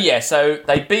 So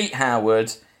they beat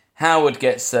Howard. Howard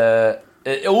gets...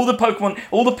 all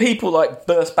the people like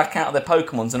burst back out of their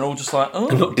Pokemons and are all just like, oh,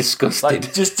 and look disgusted. Like,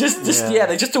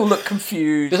 they just all look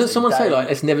confused. Doesn't someone say like,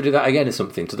 let's never do that again or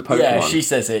something to the Pokemon? Yeah, she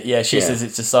says it. Yeah, she says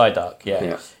it to Psyduck.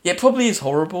 Yeah, it probably is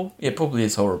horrible.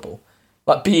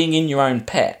 Like being in your own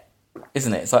pet,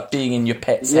 isn't it? It's like being in your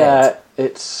pet's head. Yeah,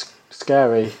 it's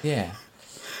scary. Yeah.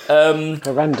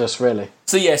 Horrendous, really.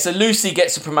 So Lucy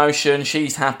gets a promotion.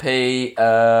 She's happy,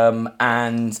 and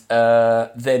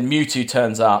then Mewtwo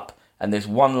turns up. And there's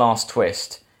one last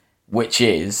twist, which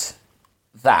is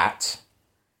that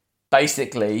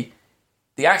basically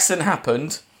the accident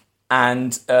happened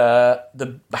and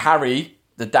Harry,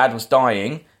 the dad, was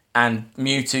dying, and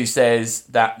Mewtwo says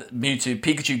that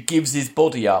Pikachu gives his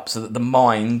body up so that the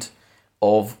mind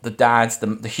of the dad,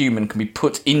 the human, can be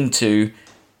put into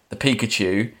the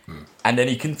Pikachu, and then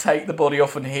he can take the body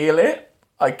off and heal it,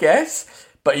 I guess.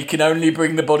 But he can only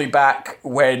bring the body back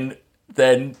when...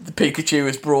 then the Pikachu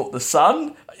has brought the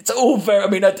sun. It's all very... I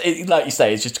mean, like you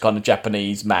say, it's just kind of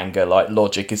Japanese manga like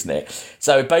logic, isn't it?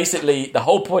 So basically, the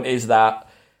whole point is that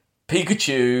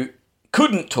Pikachu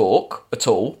couldn't talk at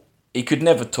all. He could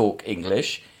never talk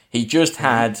English. He just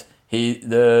had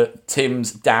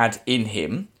Tim's dad in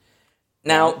him.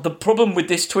 Now, the problem with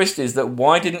this twist is that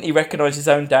why didn't he recognise his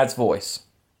own dad's voice?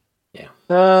 Yeah.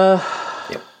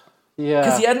 Yeah.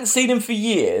 Because he hadn't seen him for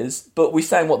years, but we're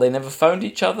saying, they never phoned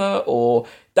each other? Or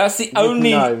that's the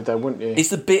only... No, they wouldn't you?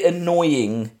 It's a bit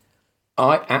annoying.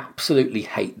 I absolutely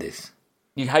hate this.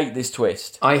 You hate this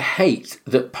twist? I hate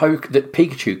that that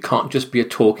Pikachu can't just be a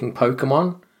talking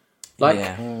Pokemon.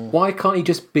 Why can't he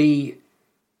just be...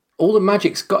 All the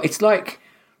magic's got... It's like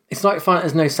finding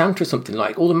there's no Santa or something.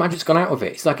 Like, all the magic's gone out of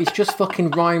it. It's like it's just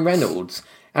fucking Ryan Reynolds...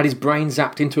 had his brain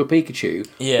zapped into a Pikachu.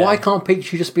 Yeah. Why can't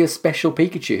Pikachu just be a special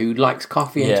Pikachu who likes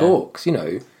coffee and talks,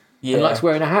 and likes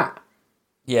wearing a hat?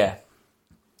 Yeah.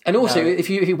 And also, if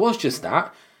he was just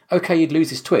that, okay, you'd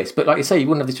lose his twist. But like you say, you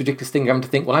wouldn't have this ridiculous thing having to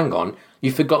think, well, hang on,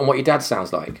 you've forgotten what your dad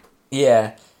sounds like.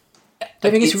 Yeah. I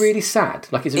think it's really sad.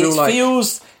 Like it's a real like.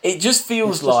 It just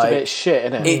feels it's like just a bit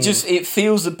shit, isn't it? It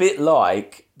feels a bit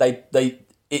like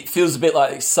it feels a bit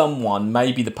like someone,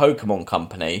 maybe the Pokemon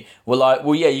company, were like,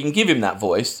 well, yeah, you can give him that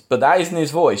voice, but that isn't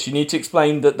his voice. You need to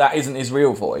explain that isn't his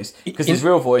real voice, because his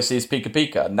real voice is Pika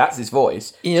Pika, and that's his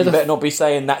voice. You better not be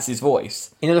saying that's his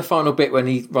voice. You know the final bit when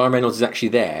Ryan Reynolds is actually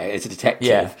there as a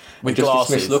detective, with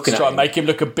glasses, to try and make him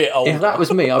look a bit older. If that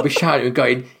was me, I'd be shouting and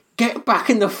going, "Get back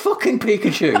in the fucking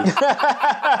Pikachu!"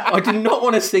 I do not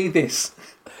want to see this.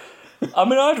 I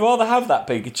mean, I'd rather have that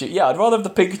Pikachu. Yeah, I'd rather have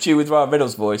the Pikachu with Ryan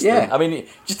Reynolds' voice. Yeah. I mean,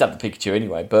 just have the Pikachu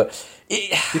anyway, but...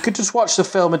 You could just watch the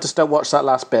film and just don't watch that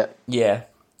last bit. Yeah.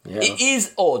 It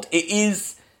is odd. It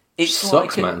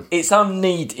sucks, like man. It's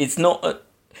unneeded. It's not...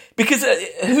 because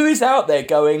who is out there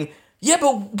going... Yeah,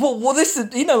 but well, this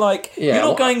is, you're not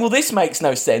going, well, this makes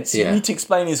no sense. You need to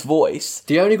explain his voice.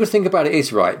 The only good thing about it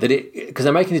is, right, that because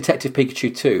they're making Detective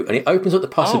Pikachu 2, and it opens up the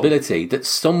possibility that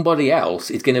somebody else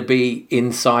is going to be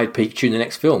inside Pikachu in the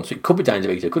next film. So it could be Danny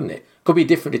DeVito, couldn't it? Could be a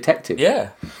different detective.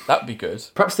 Yeah, that'd be good.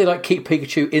 Perhaps they keep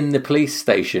Pikachu in the police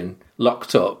station,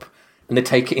 locked up, and they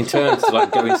take it in turns to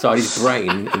go inside his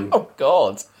brain. And... Oh,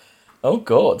 God.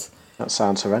 That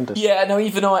sounds horrendous. Yeah, no,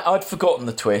 even I'd forgotten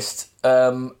the twist.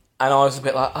 And I was a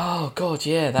bit like, oh, God,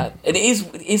 yeah, that... And it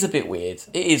is a bit weird.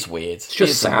 It is weird. It's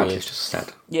just sad. It's just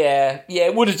sad. Yeah,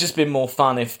 it would have just been more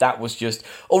fun if that was just...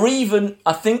 Or even,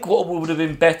 I think what would have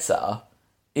been better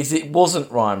is it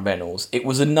wasn't Ryan Reynolds. It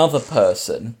was another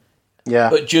person.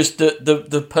 Yeah. But just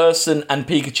the person and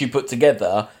Pikachu put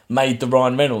together made the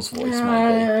Ryan Reynolds voice,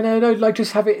 maybe. No,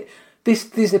 just have it...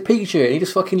 This is a Pikachu, and he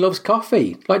just fucking loves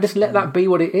coffee. Just let that be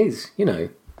what it is, Yeah.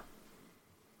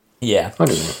 I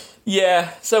don't know. Yeah,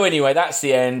 so anyway, that's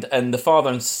the end, and the father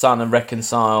and son are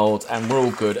reconciled, and we're all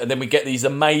good. And then we get these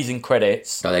amazing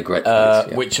credits. Oh, they're great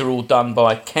credits, which are all done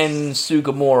by Ken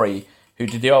Sugimori, who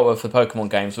did the artwork for the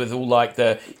Pokemon games, with all,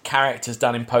 the characters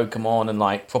done in Pokemon and,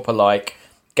 proper,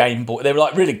 Game Boy... They're,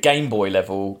 really Game Boy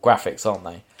level graphics, aren't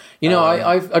they?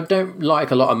 I don't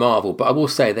like a lot of Marvel, but I will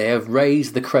say they have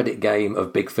raised the credit game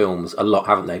of big films a lot,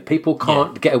 haven't they? People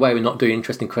can't get away with not doing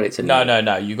interesting credits anymore.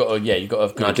 No. You got to have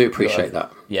good. No, I do appreciate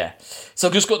that. Yeah. So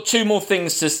I've just got two more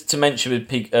things to mention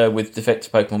with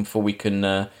Defective Pokemon before we can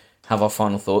have our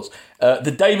final thoughts.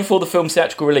 The day before the film's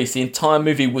theatrical release, the entire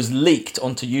movie was leaked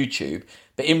onto YouTube.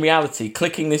 But in reality,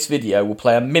 clicking this video will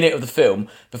play a minute of the film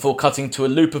before cutting to a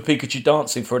loop of Pikachu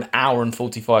dancing for an hour and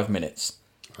 45 minutes.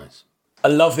 Nice. I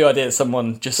love the idea that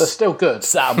someone just still good.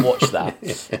 sat and watched that.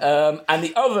 And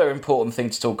the other important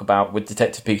thing to talk about with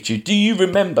Detective Pikachu, do you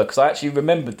remember, because I actually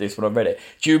remembered this when I read it,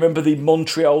 do you remember the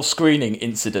Montreal screening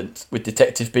incident with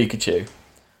Detective Pikachu?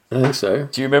 I think so.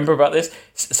 Do you remember about this?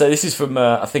 So this is from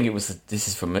I think it was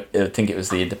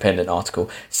the Independent article.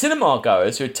 Cinema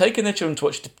goers who had taken their children to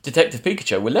watch Detective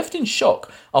Pikachu were left in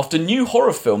shock after new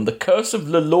horror film The Curse of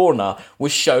La Lorna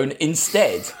was shown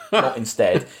instead. Not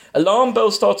instead. Alarm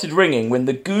bells started ringing when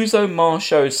the Guzzo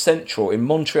Marchot Central in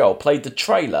Montreal played the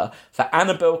trailer for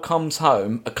Annabelle Comes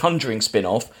Home, a Conjuring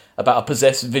spin-off about a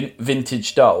possessed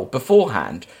vintage doll.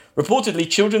 Beforehand, reportedly,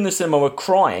 children in the cinema were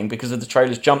crying because of the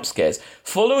trailer's jump scares.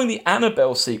 Following the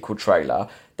Annabelle sequel trailer,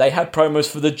 they had promos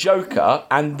for The Joker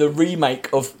and the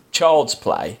remake of Child's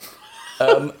Play.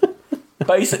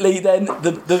 Basically, then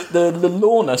the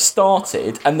Lorna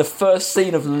started, and the first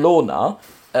scene of Lorna,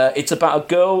 it's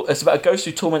about a ghost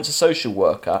who torments a social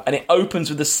worker, and it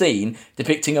opens with a scene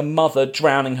depicting a mother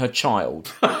drowning her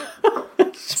child.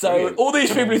 So all these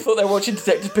people who thought they were watching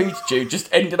Detective Pikachu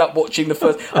just ended up watching the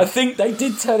first... I think they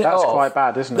did turn it off. That's quite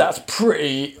bad, isn't it? That's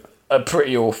pretty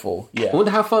awful, yeah. I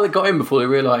wother how far they got in before they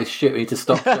realised, shit, we need to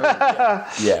stop showing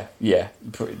it. Yeah.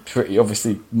 Pretty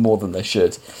obviously more than they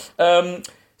should. So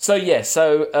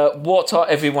what are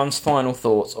everyone's final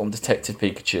thoughts on Detective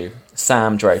Pikachu?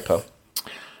 Sam Draper.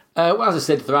 Well, as I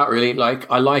said throughout, really,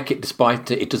 I like it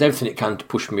despite it does everything it can to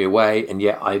push me away, and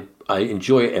yet I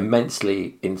enjoy it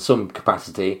immensely in some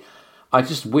capacity. I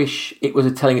just wish it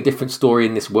was telling a different story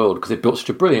in this world, because it built such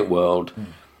a brilliant world.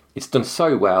 It's done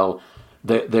so well.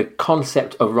 The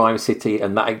concept of Rhyme City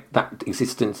and that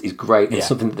existence is great. It's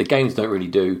something that the games don't really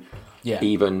do.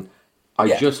 Even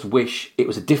I just wish it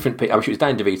was a different. I wish it was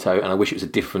Danny DeVito, and I wish it was a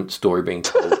different story being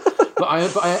told. But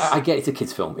I get it's a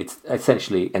kids' film. It's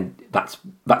essentially, and that's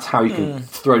how you can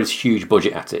throw this huge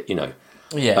budget at it.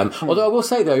 Yeah. Although I will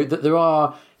say though that there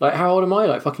are how old am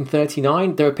I? Fucking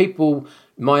 39. There are people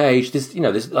my age. There's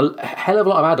a hell of a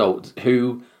lot of adults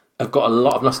who have got a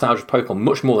lot of nostalgia for Pokemon,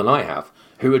 much more than I have,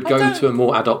 who would go to a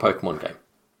more adult Pokemon game.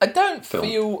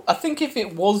 I think if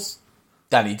it was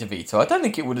Danny DeVito, I don't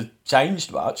think it would have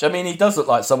changed much. I mean, he does look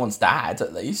like someone's dad,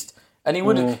 at least. And he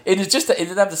would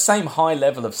it'd have the same high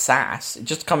level of sass,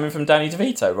 just coming from Danny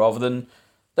DeVito rather than.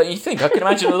 Don't you think? I can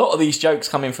imagine a lot of these jokes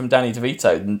coming from Danny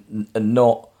DeVito and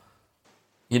not,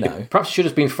 you know. Perhaps it should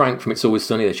have been Frank from It's Always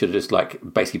Sunny. They should have just like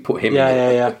basically put him in.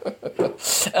 Yeah.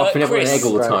 Offering everyone an egg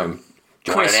all the time.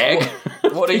 Chris, an egg?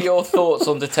 What are your thoughts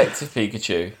on Detective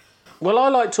Pikachu? Well, I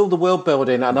liked all the world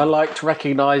building and I liked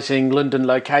recognising London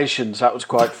locations. That was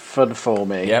quite fun for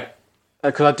me. Yep.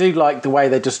 Because I do like the way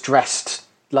they just dressed.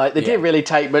 Like, they didn't really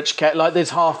take much care. Like,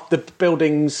 there's half the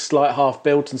buildings, like, half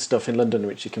built and stuff in London,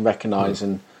 which you can recognise.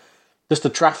 And just the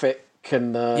traffic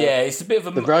and it's a bit of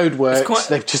a... The roadworks,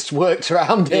 they've just worked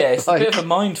around it. Yeah, it's a bit of a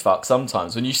mindfuck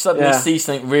sometimes when you suddenly see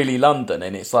something really London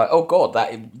and it's like, oh, God,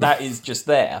 that is just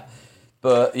there.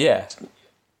 But, yeah.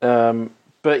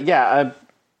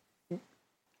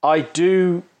 I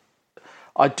do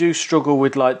struggle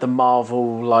with, like, the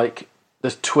Marvel, like... the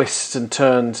twists and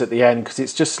turns at the end because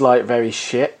it's just like very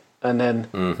shit, and then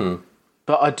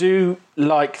but I do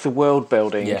like the world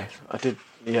building. Yeah, I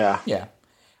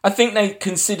think they,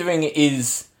 considering it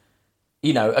is,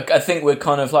 you know, I think we're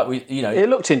kind of like, we, you know, it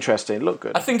looked interesting, it looked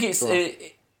good. I think it's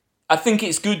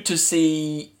good to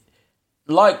see,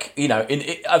 like, you know,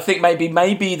 I think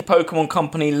maybe the Pokemon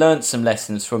Company learnt some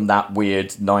lessons from that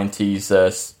weird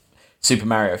 90s Super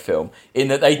Mario film, in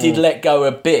that they did let go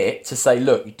a bit to say,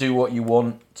 look, do what you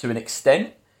want to an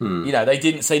extent. You know, they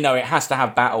didn't say, no, it has to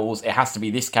have battles, it has to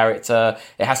be this character,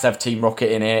 it has to have Team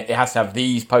Rocket in it has to have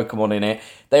these Pokemon in it.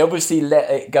 They obviously let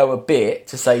it go a bit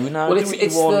to say, well, no, do what you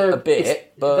want a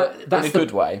bit, but that's in a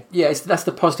good way. Yeah, that's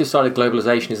the positive side of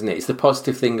globalisation, isn't it? It's the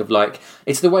positive thing of, like,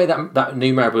 it's the way that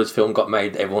new Mario Brothers film got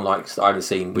made that everyone likes, that I've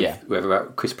seen with whoever,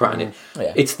 Chris Pratt in it.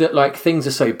 Yeah. It's that, like, things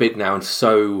are so big now and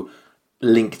so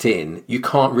linked in, you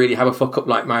can't really have a fuck up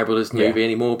like Mario Brothers movie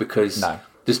anymore because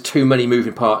there's too many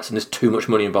moving parts and there's too much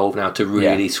money involved now to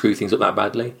really screw things up that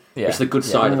badly. Yeah. It's the good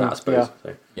side of that, I suppose.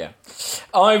 Yeah.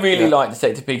 I really like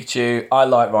Detective Pikachu. I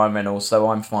like Ryan Reynolds, so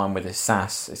I'm fine with his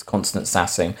sass, his constant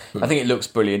sassing. I think it looks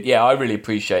brilliant. Yeah, I really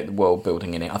appreciate the world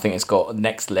building in it. I think it's got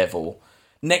next level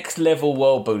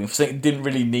world building. It didn't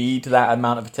really need that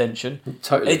amount of attention.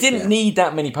 Totally. It didn't need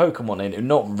that many Pokemon in it.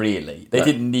 Not really. They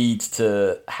didn't need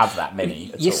to have that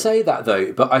many. You say that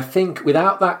though, but I think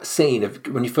without that scene of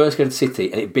when you first go to the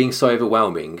city and it being so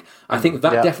overwhelming, I think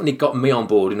that definitely got me on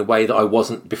board in a way that I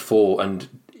wasn't before. And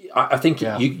I think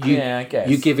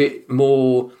you give it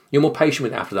more. You're more patient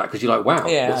with it after that because you're like, wow,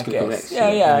 what's going to come next?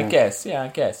 I guess.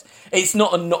 It's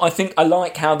not. I think I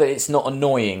like how that it's not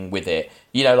annoying with it.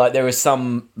 You know, like there are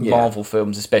some Marvel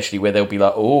films, especially, where they'll be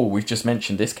like, "Oh, we've just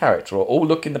mentioned this character," or "Oh,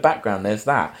 look in the background, there's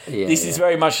that." This is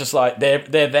very much just like they're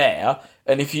there,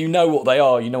 and if you know what they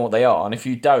are, you know what they are, and if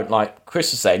you don't, like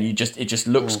Chris was saying, it just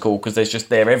looks cool because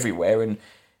they're everywhere, and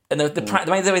the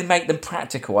way they make them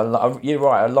practical. You're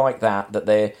right. I like that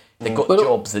they've got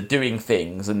jobs, they're doing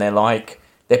things, and they're like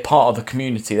they're part of the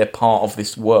community, they're part of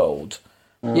this world.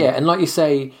 Yeah, and like you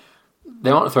say. They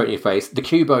aren't throwing it in your face. The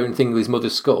Cubone thing with his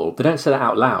mother's skull, they don't say that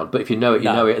out loud, but if you know it,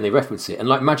 you know it, and they reference it. And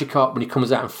like Magikarp, when he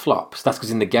comes out and flops, that's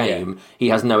because in the game, he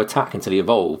has no attack until he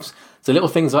evolves. So little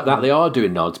things like that, they are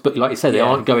doing nods, but like you said, they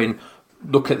aren't going,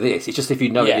 look at this. It's just if you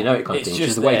know it, you know it kind of thing, which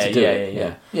is the way to do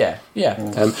it. Yeah.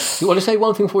 You want to say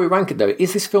one thing before we rank it, though?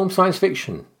 Is this film science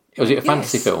fiction? Or is it a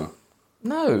fantasy film?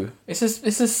 No. That's a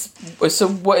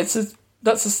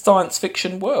science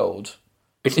fiction world.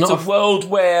 It's a world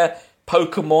where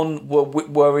Pokemon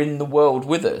were in the world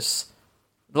with us,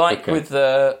 with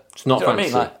it's not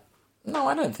fantasy. No,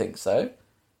 I don't think so.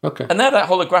 Okay, and they're that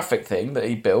holographic thing that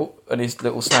he built and his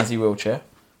little snazzy wheelchair.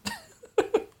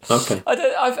 Okay,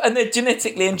 and they're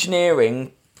genetically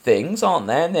engineering things, aren't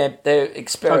they? And they're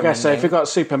experimenting. I guess so. If we've got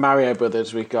Super Mario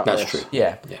Brothers, we've got that's this. true.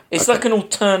 Yeah. It's like an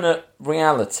alternate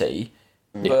reality,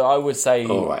 but I would say,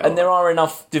 there are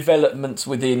enough developments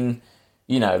within.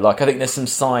 You know, like I think there's some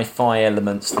sci-fi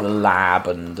elements to the lab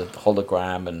and the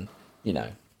hologram and, you know,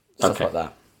 stuff like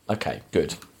that. Okay,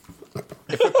 good.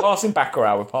 If we're passing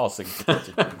Baccarat, we're passing.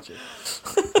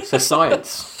 So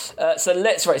science. So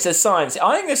let's rate. It says science.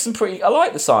 I think there's some I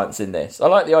like the science in this. I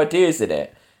like the ideas in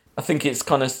it. I think it's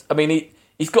kind of... I mean,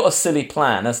 he's got a silly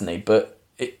plan, hasn't he? But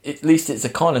at least it's a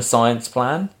kind of science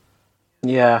plan.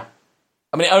 Yeah.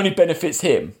 I mean, it only benefits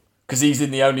him because he's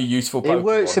in the only useful Pokemon. It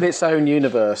works in its own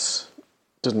universe.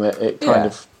 Doesn't it? It kind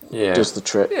of does the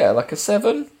trick. Yeah, like a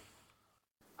 7.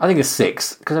 I think a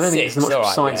 6 because I don't think there's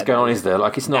much science going on, is there?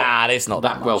 Like it's not. It's not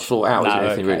that well thought out. No,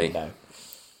 anything really. No.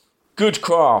 Good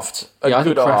craft. I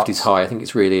think craft is high. I think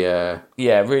it's really.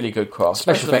 Really good craft.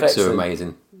 Special effects are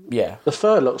amazing. Yeah, the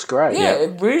fur looks great. Yeah,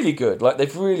 really good. Like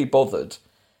they've really bothered.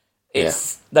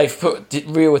 they've put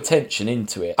real attention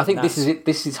into it. I think this is it.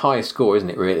 This is highest score, isn't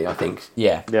it? Really, I think.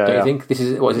 Yeah. Don't you think this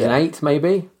is what is it, an 8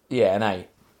 maybe? Yeah, an 8.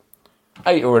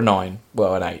 8 or a 9?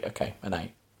 Well, an 8. Okay, an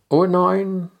 8 or a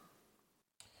 9.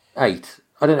 8.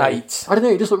 I don't know. 8. I don't know.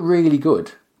 It does look really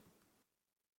good.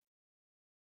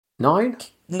 9.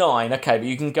 9. Okay, but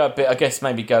you can go a bit. I guess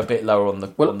maybe go a bit lower on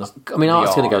the. Well, on the, I mean,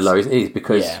 art's going to go low, isn't it?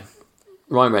 Because Yeah.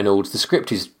 Ryan Reynolds, the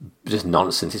script is just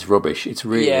nonsense. It's rubbish. It's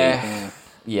really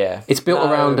Yeah. It's built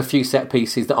around a few set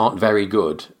pieces that aren't very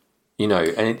good, you know,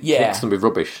 and it hits them with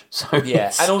rubbish. So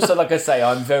Yeah, and also, like I say,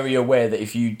 I'm very aware that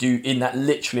if you do in that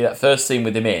literally that first scene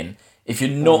with him in, if you're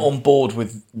not on board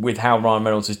with how Ryan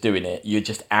Reynolds is doing it, you're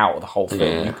just out of the whole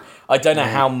film. Yeah. I don't know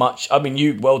how much. I mean,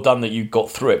 you well done that you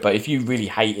got through it, but if you really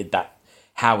hated that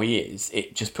how he is,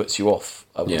 it just puts you off.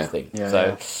 I would think.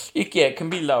 So it can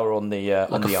be lower on the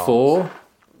like on the a 4.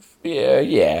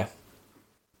 Yeah.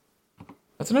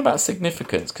 I don't know about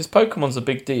significance because Pokemon's a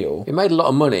big deal. It made a lot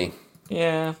of money.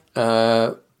 Yeah.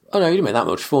 Oh no, you didn't make that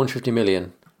much. 450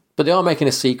 million. But they are making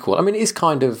a sequel. I mean, it is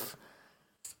kind of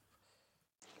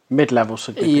mid-level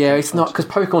significance. Yeah, it's not because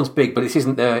Pokemon's big, but it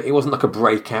isn't. It wasn't like a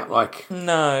breakout like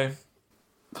no.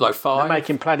 Like 5. They're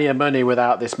making plenty of money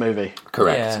without this movie.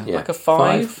 Correct. Yeah. Like a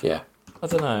 5? Yeah. I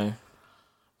don't know.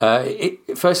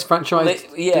 First franchise.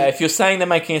 If you're saying they're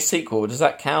making a sequel, does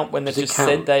that count when they've just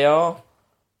said they are?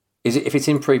 Is it if it's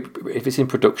in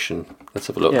production? Let's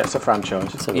have a look. Yeah, it's a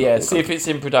franchise. See if it's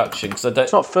in production because I don't.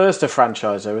 It's not first a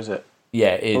franchise, though, is it?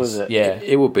 Yeah, it is. Or is it? Yeah,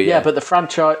 it would be. Yeah, but the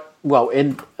franchise,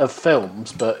 of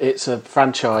films, but it's a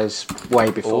franchise way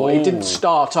before. It didn't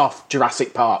start off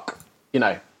Jurassic Park, you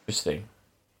know. Interesting.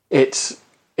 It's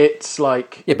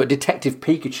like but Detective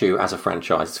Pikachu as a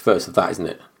franchise is first of that, isn't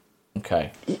it?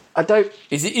 Okay. I don't.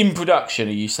 Is it in production?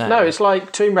 Are you saying? No, it's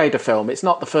like Tomb Raider film. It's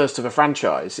not the first of a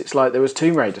franchise. It's like there was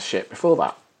Tomb Raider shit before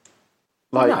that.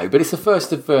 Like, no, but it's the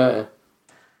first of. It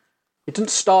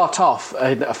didn't start off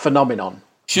a phenomenon.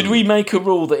 Should we make a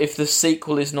rule that if the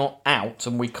sequel is not out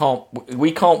and we can't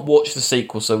watch the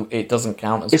sequel, so it doesn't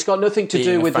count as? It's got nothing to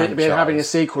do with it having a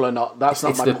sequel or not. That's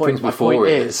not my point. My point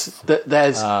is that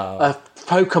there's a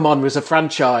Pokemon was a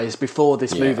franchise before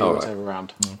this movie was ever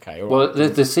around. Okay. Well,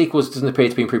 the sequels doesn't appear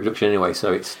to be in pre-production anyway,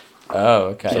 so it's. Oh,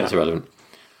 okay. So it's irrelevant.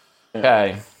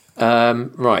 Okay.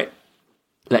 Right.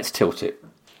 Let's tilt it.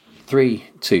 3,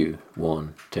 2,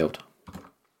 1, tilt.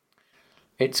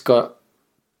 It's got.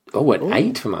 An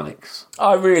 8 from Alex.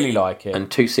 I really like it. And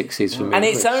 2 6s from me. And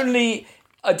it's only...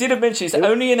 I didn't mention it's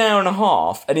only an hour and a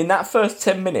half, and in that first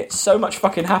 10 minutes, so much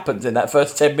fucking happens in that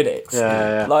first 10 minutes.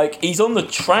 Yeah. Like, he's on the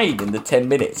train in the 10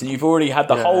 minutes, and you've already had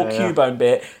the whole Cubone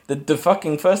bit, the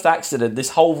fucking first accident,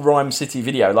 this whole Rhyme City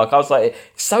video. Like, I was like,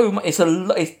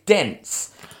 it's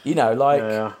dense. You know, like...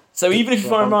 Yeah. So even if you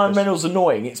find Ryan Reynolds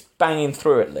annoying, it's banging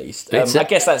through at least. I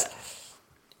guess that's...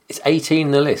 It's 18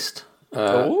 in the list.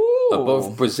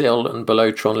 Above Brazil and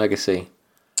below Tron Legacy.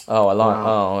 Oh, I like...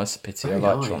 Oh, that's a pity. I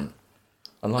like Tron.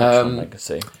 I like Tron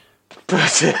Legacy.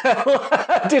 Brazil.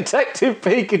 Detective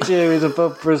Pikachu is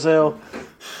above Brazil.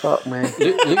 Fuck me.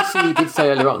 Lucy did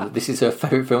say earlier on that this is her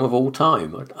favourite film of all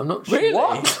time. I'm not sure. Really?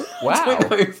 What? Wow. I don't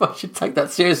know if I should take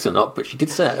that seriously or not, but she did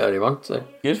say that earlier on. So.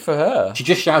 Good for her. She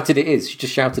just shouted it is. Good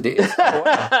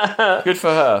for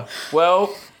her.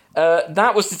 Well...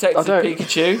 that was Detective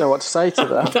Pikachu. I don't know what to say to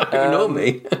that. Don't ignore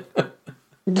me.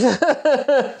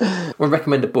 I'll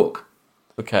recommend a book.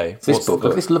 Okay. It's this book.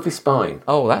 Look at this lovely spine.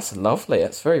 Oh, that's lovely.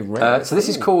 That's very rare. So this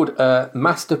is called A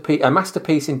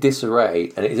Masterpiece in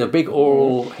Disarray, and it is a big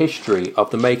oral history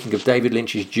of the making of David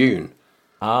Lynch's Dune.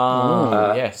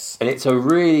 Yes. And it's a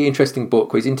really interesting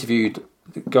book where he's interviewed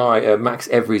the guy, Max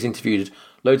Every's interviewed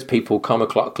loads of people, Carl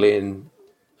McLaughlin,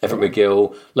 Everett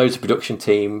McGill, loads of production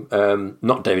team,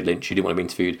 not David Lynch, who didn't want to be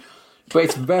interviewed. But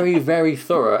it's very, very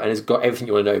thorough and has got everything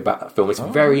you want to know about that film. It's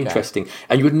very interesting.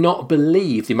 And you would not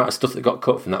believe the amount of stuff that got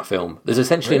cut from that film. There's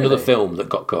essentially another film that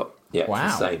got cut. Yeah,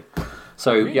 it's insane.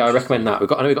 So, I recommend that.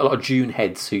 I know we've got a lot of June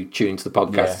heads who tune into the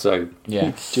podcast.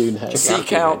 June heads.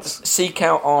 Seek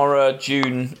out our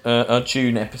June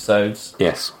episodes.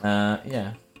 Yes.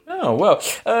 Oh, well.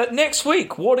 Next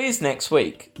week. What is next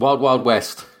week? Wild Wild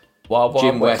West.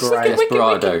 Jim West,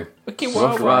 Desperado.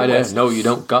 Rough Rider, no, you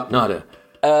don't got nada.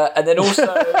 And then also,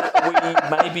 we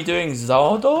may be doing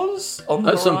Zardoz on the horizon.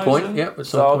 At some point, yeah.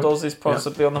 Zardoz is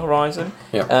possibly on the horizon.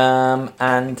 Yeah.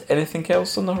 And anything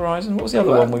else on the horizon? What was the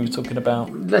other one we were talking about?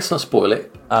 Let's not spoil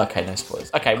it. Okay, no spoilers.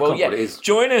 Okay, well,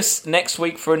 join us next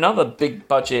week for another big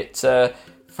budget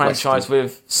franchise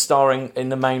with starring in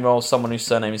the main role someone whose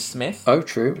surname is Smith. Oh,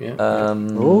 true, yeah.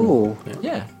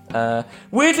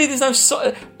 Weirdly, there's no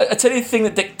song. I tell you the thing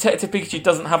that Detective Pikachu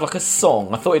doesn't have like a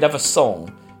song. I thought he'd have a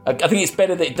song. I think it's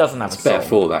better that it doesn't have a song. Better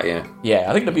for that, yeah. Yeah,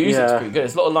 I think the music's pretty good.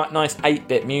 There's a lot of like nice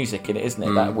 8-bit music in it, isn't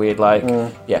it? That weird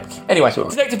yeah. Anyway,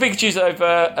 Detective Pikachu's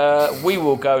over. We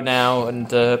will go now and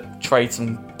trade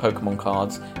some Pokemon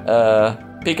cards.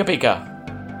 Pika Pika.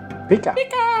 Pika.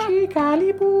 Pika.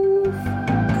 Pika.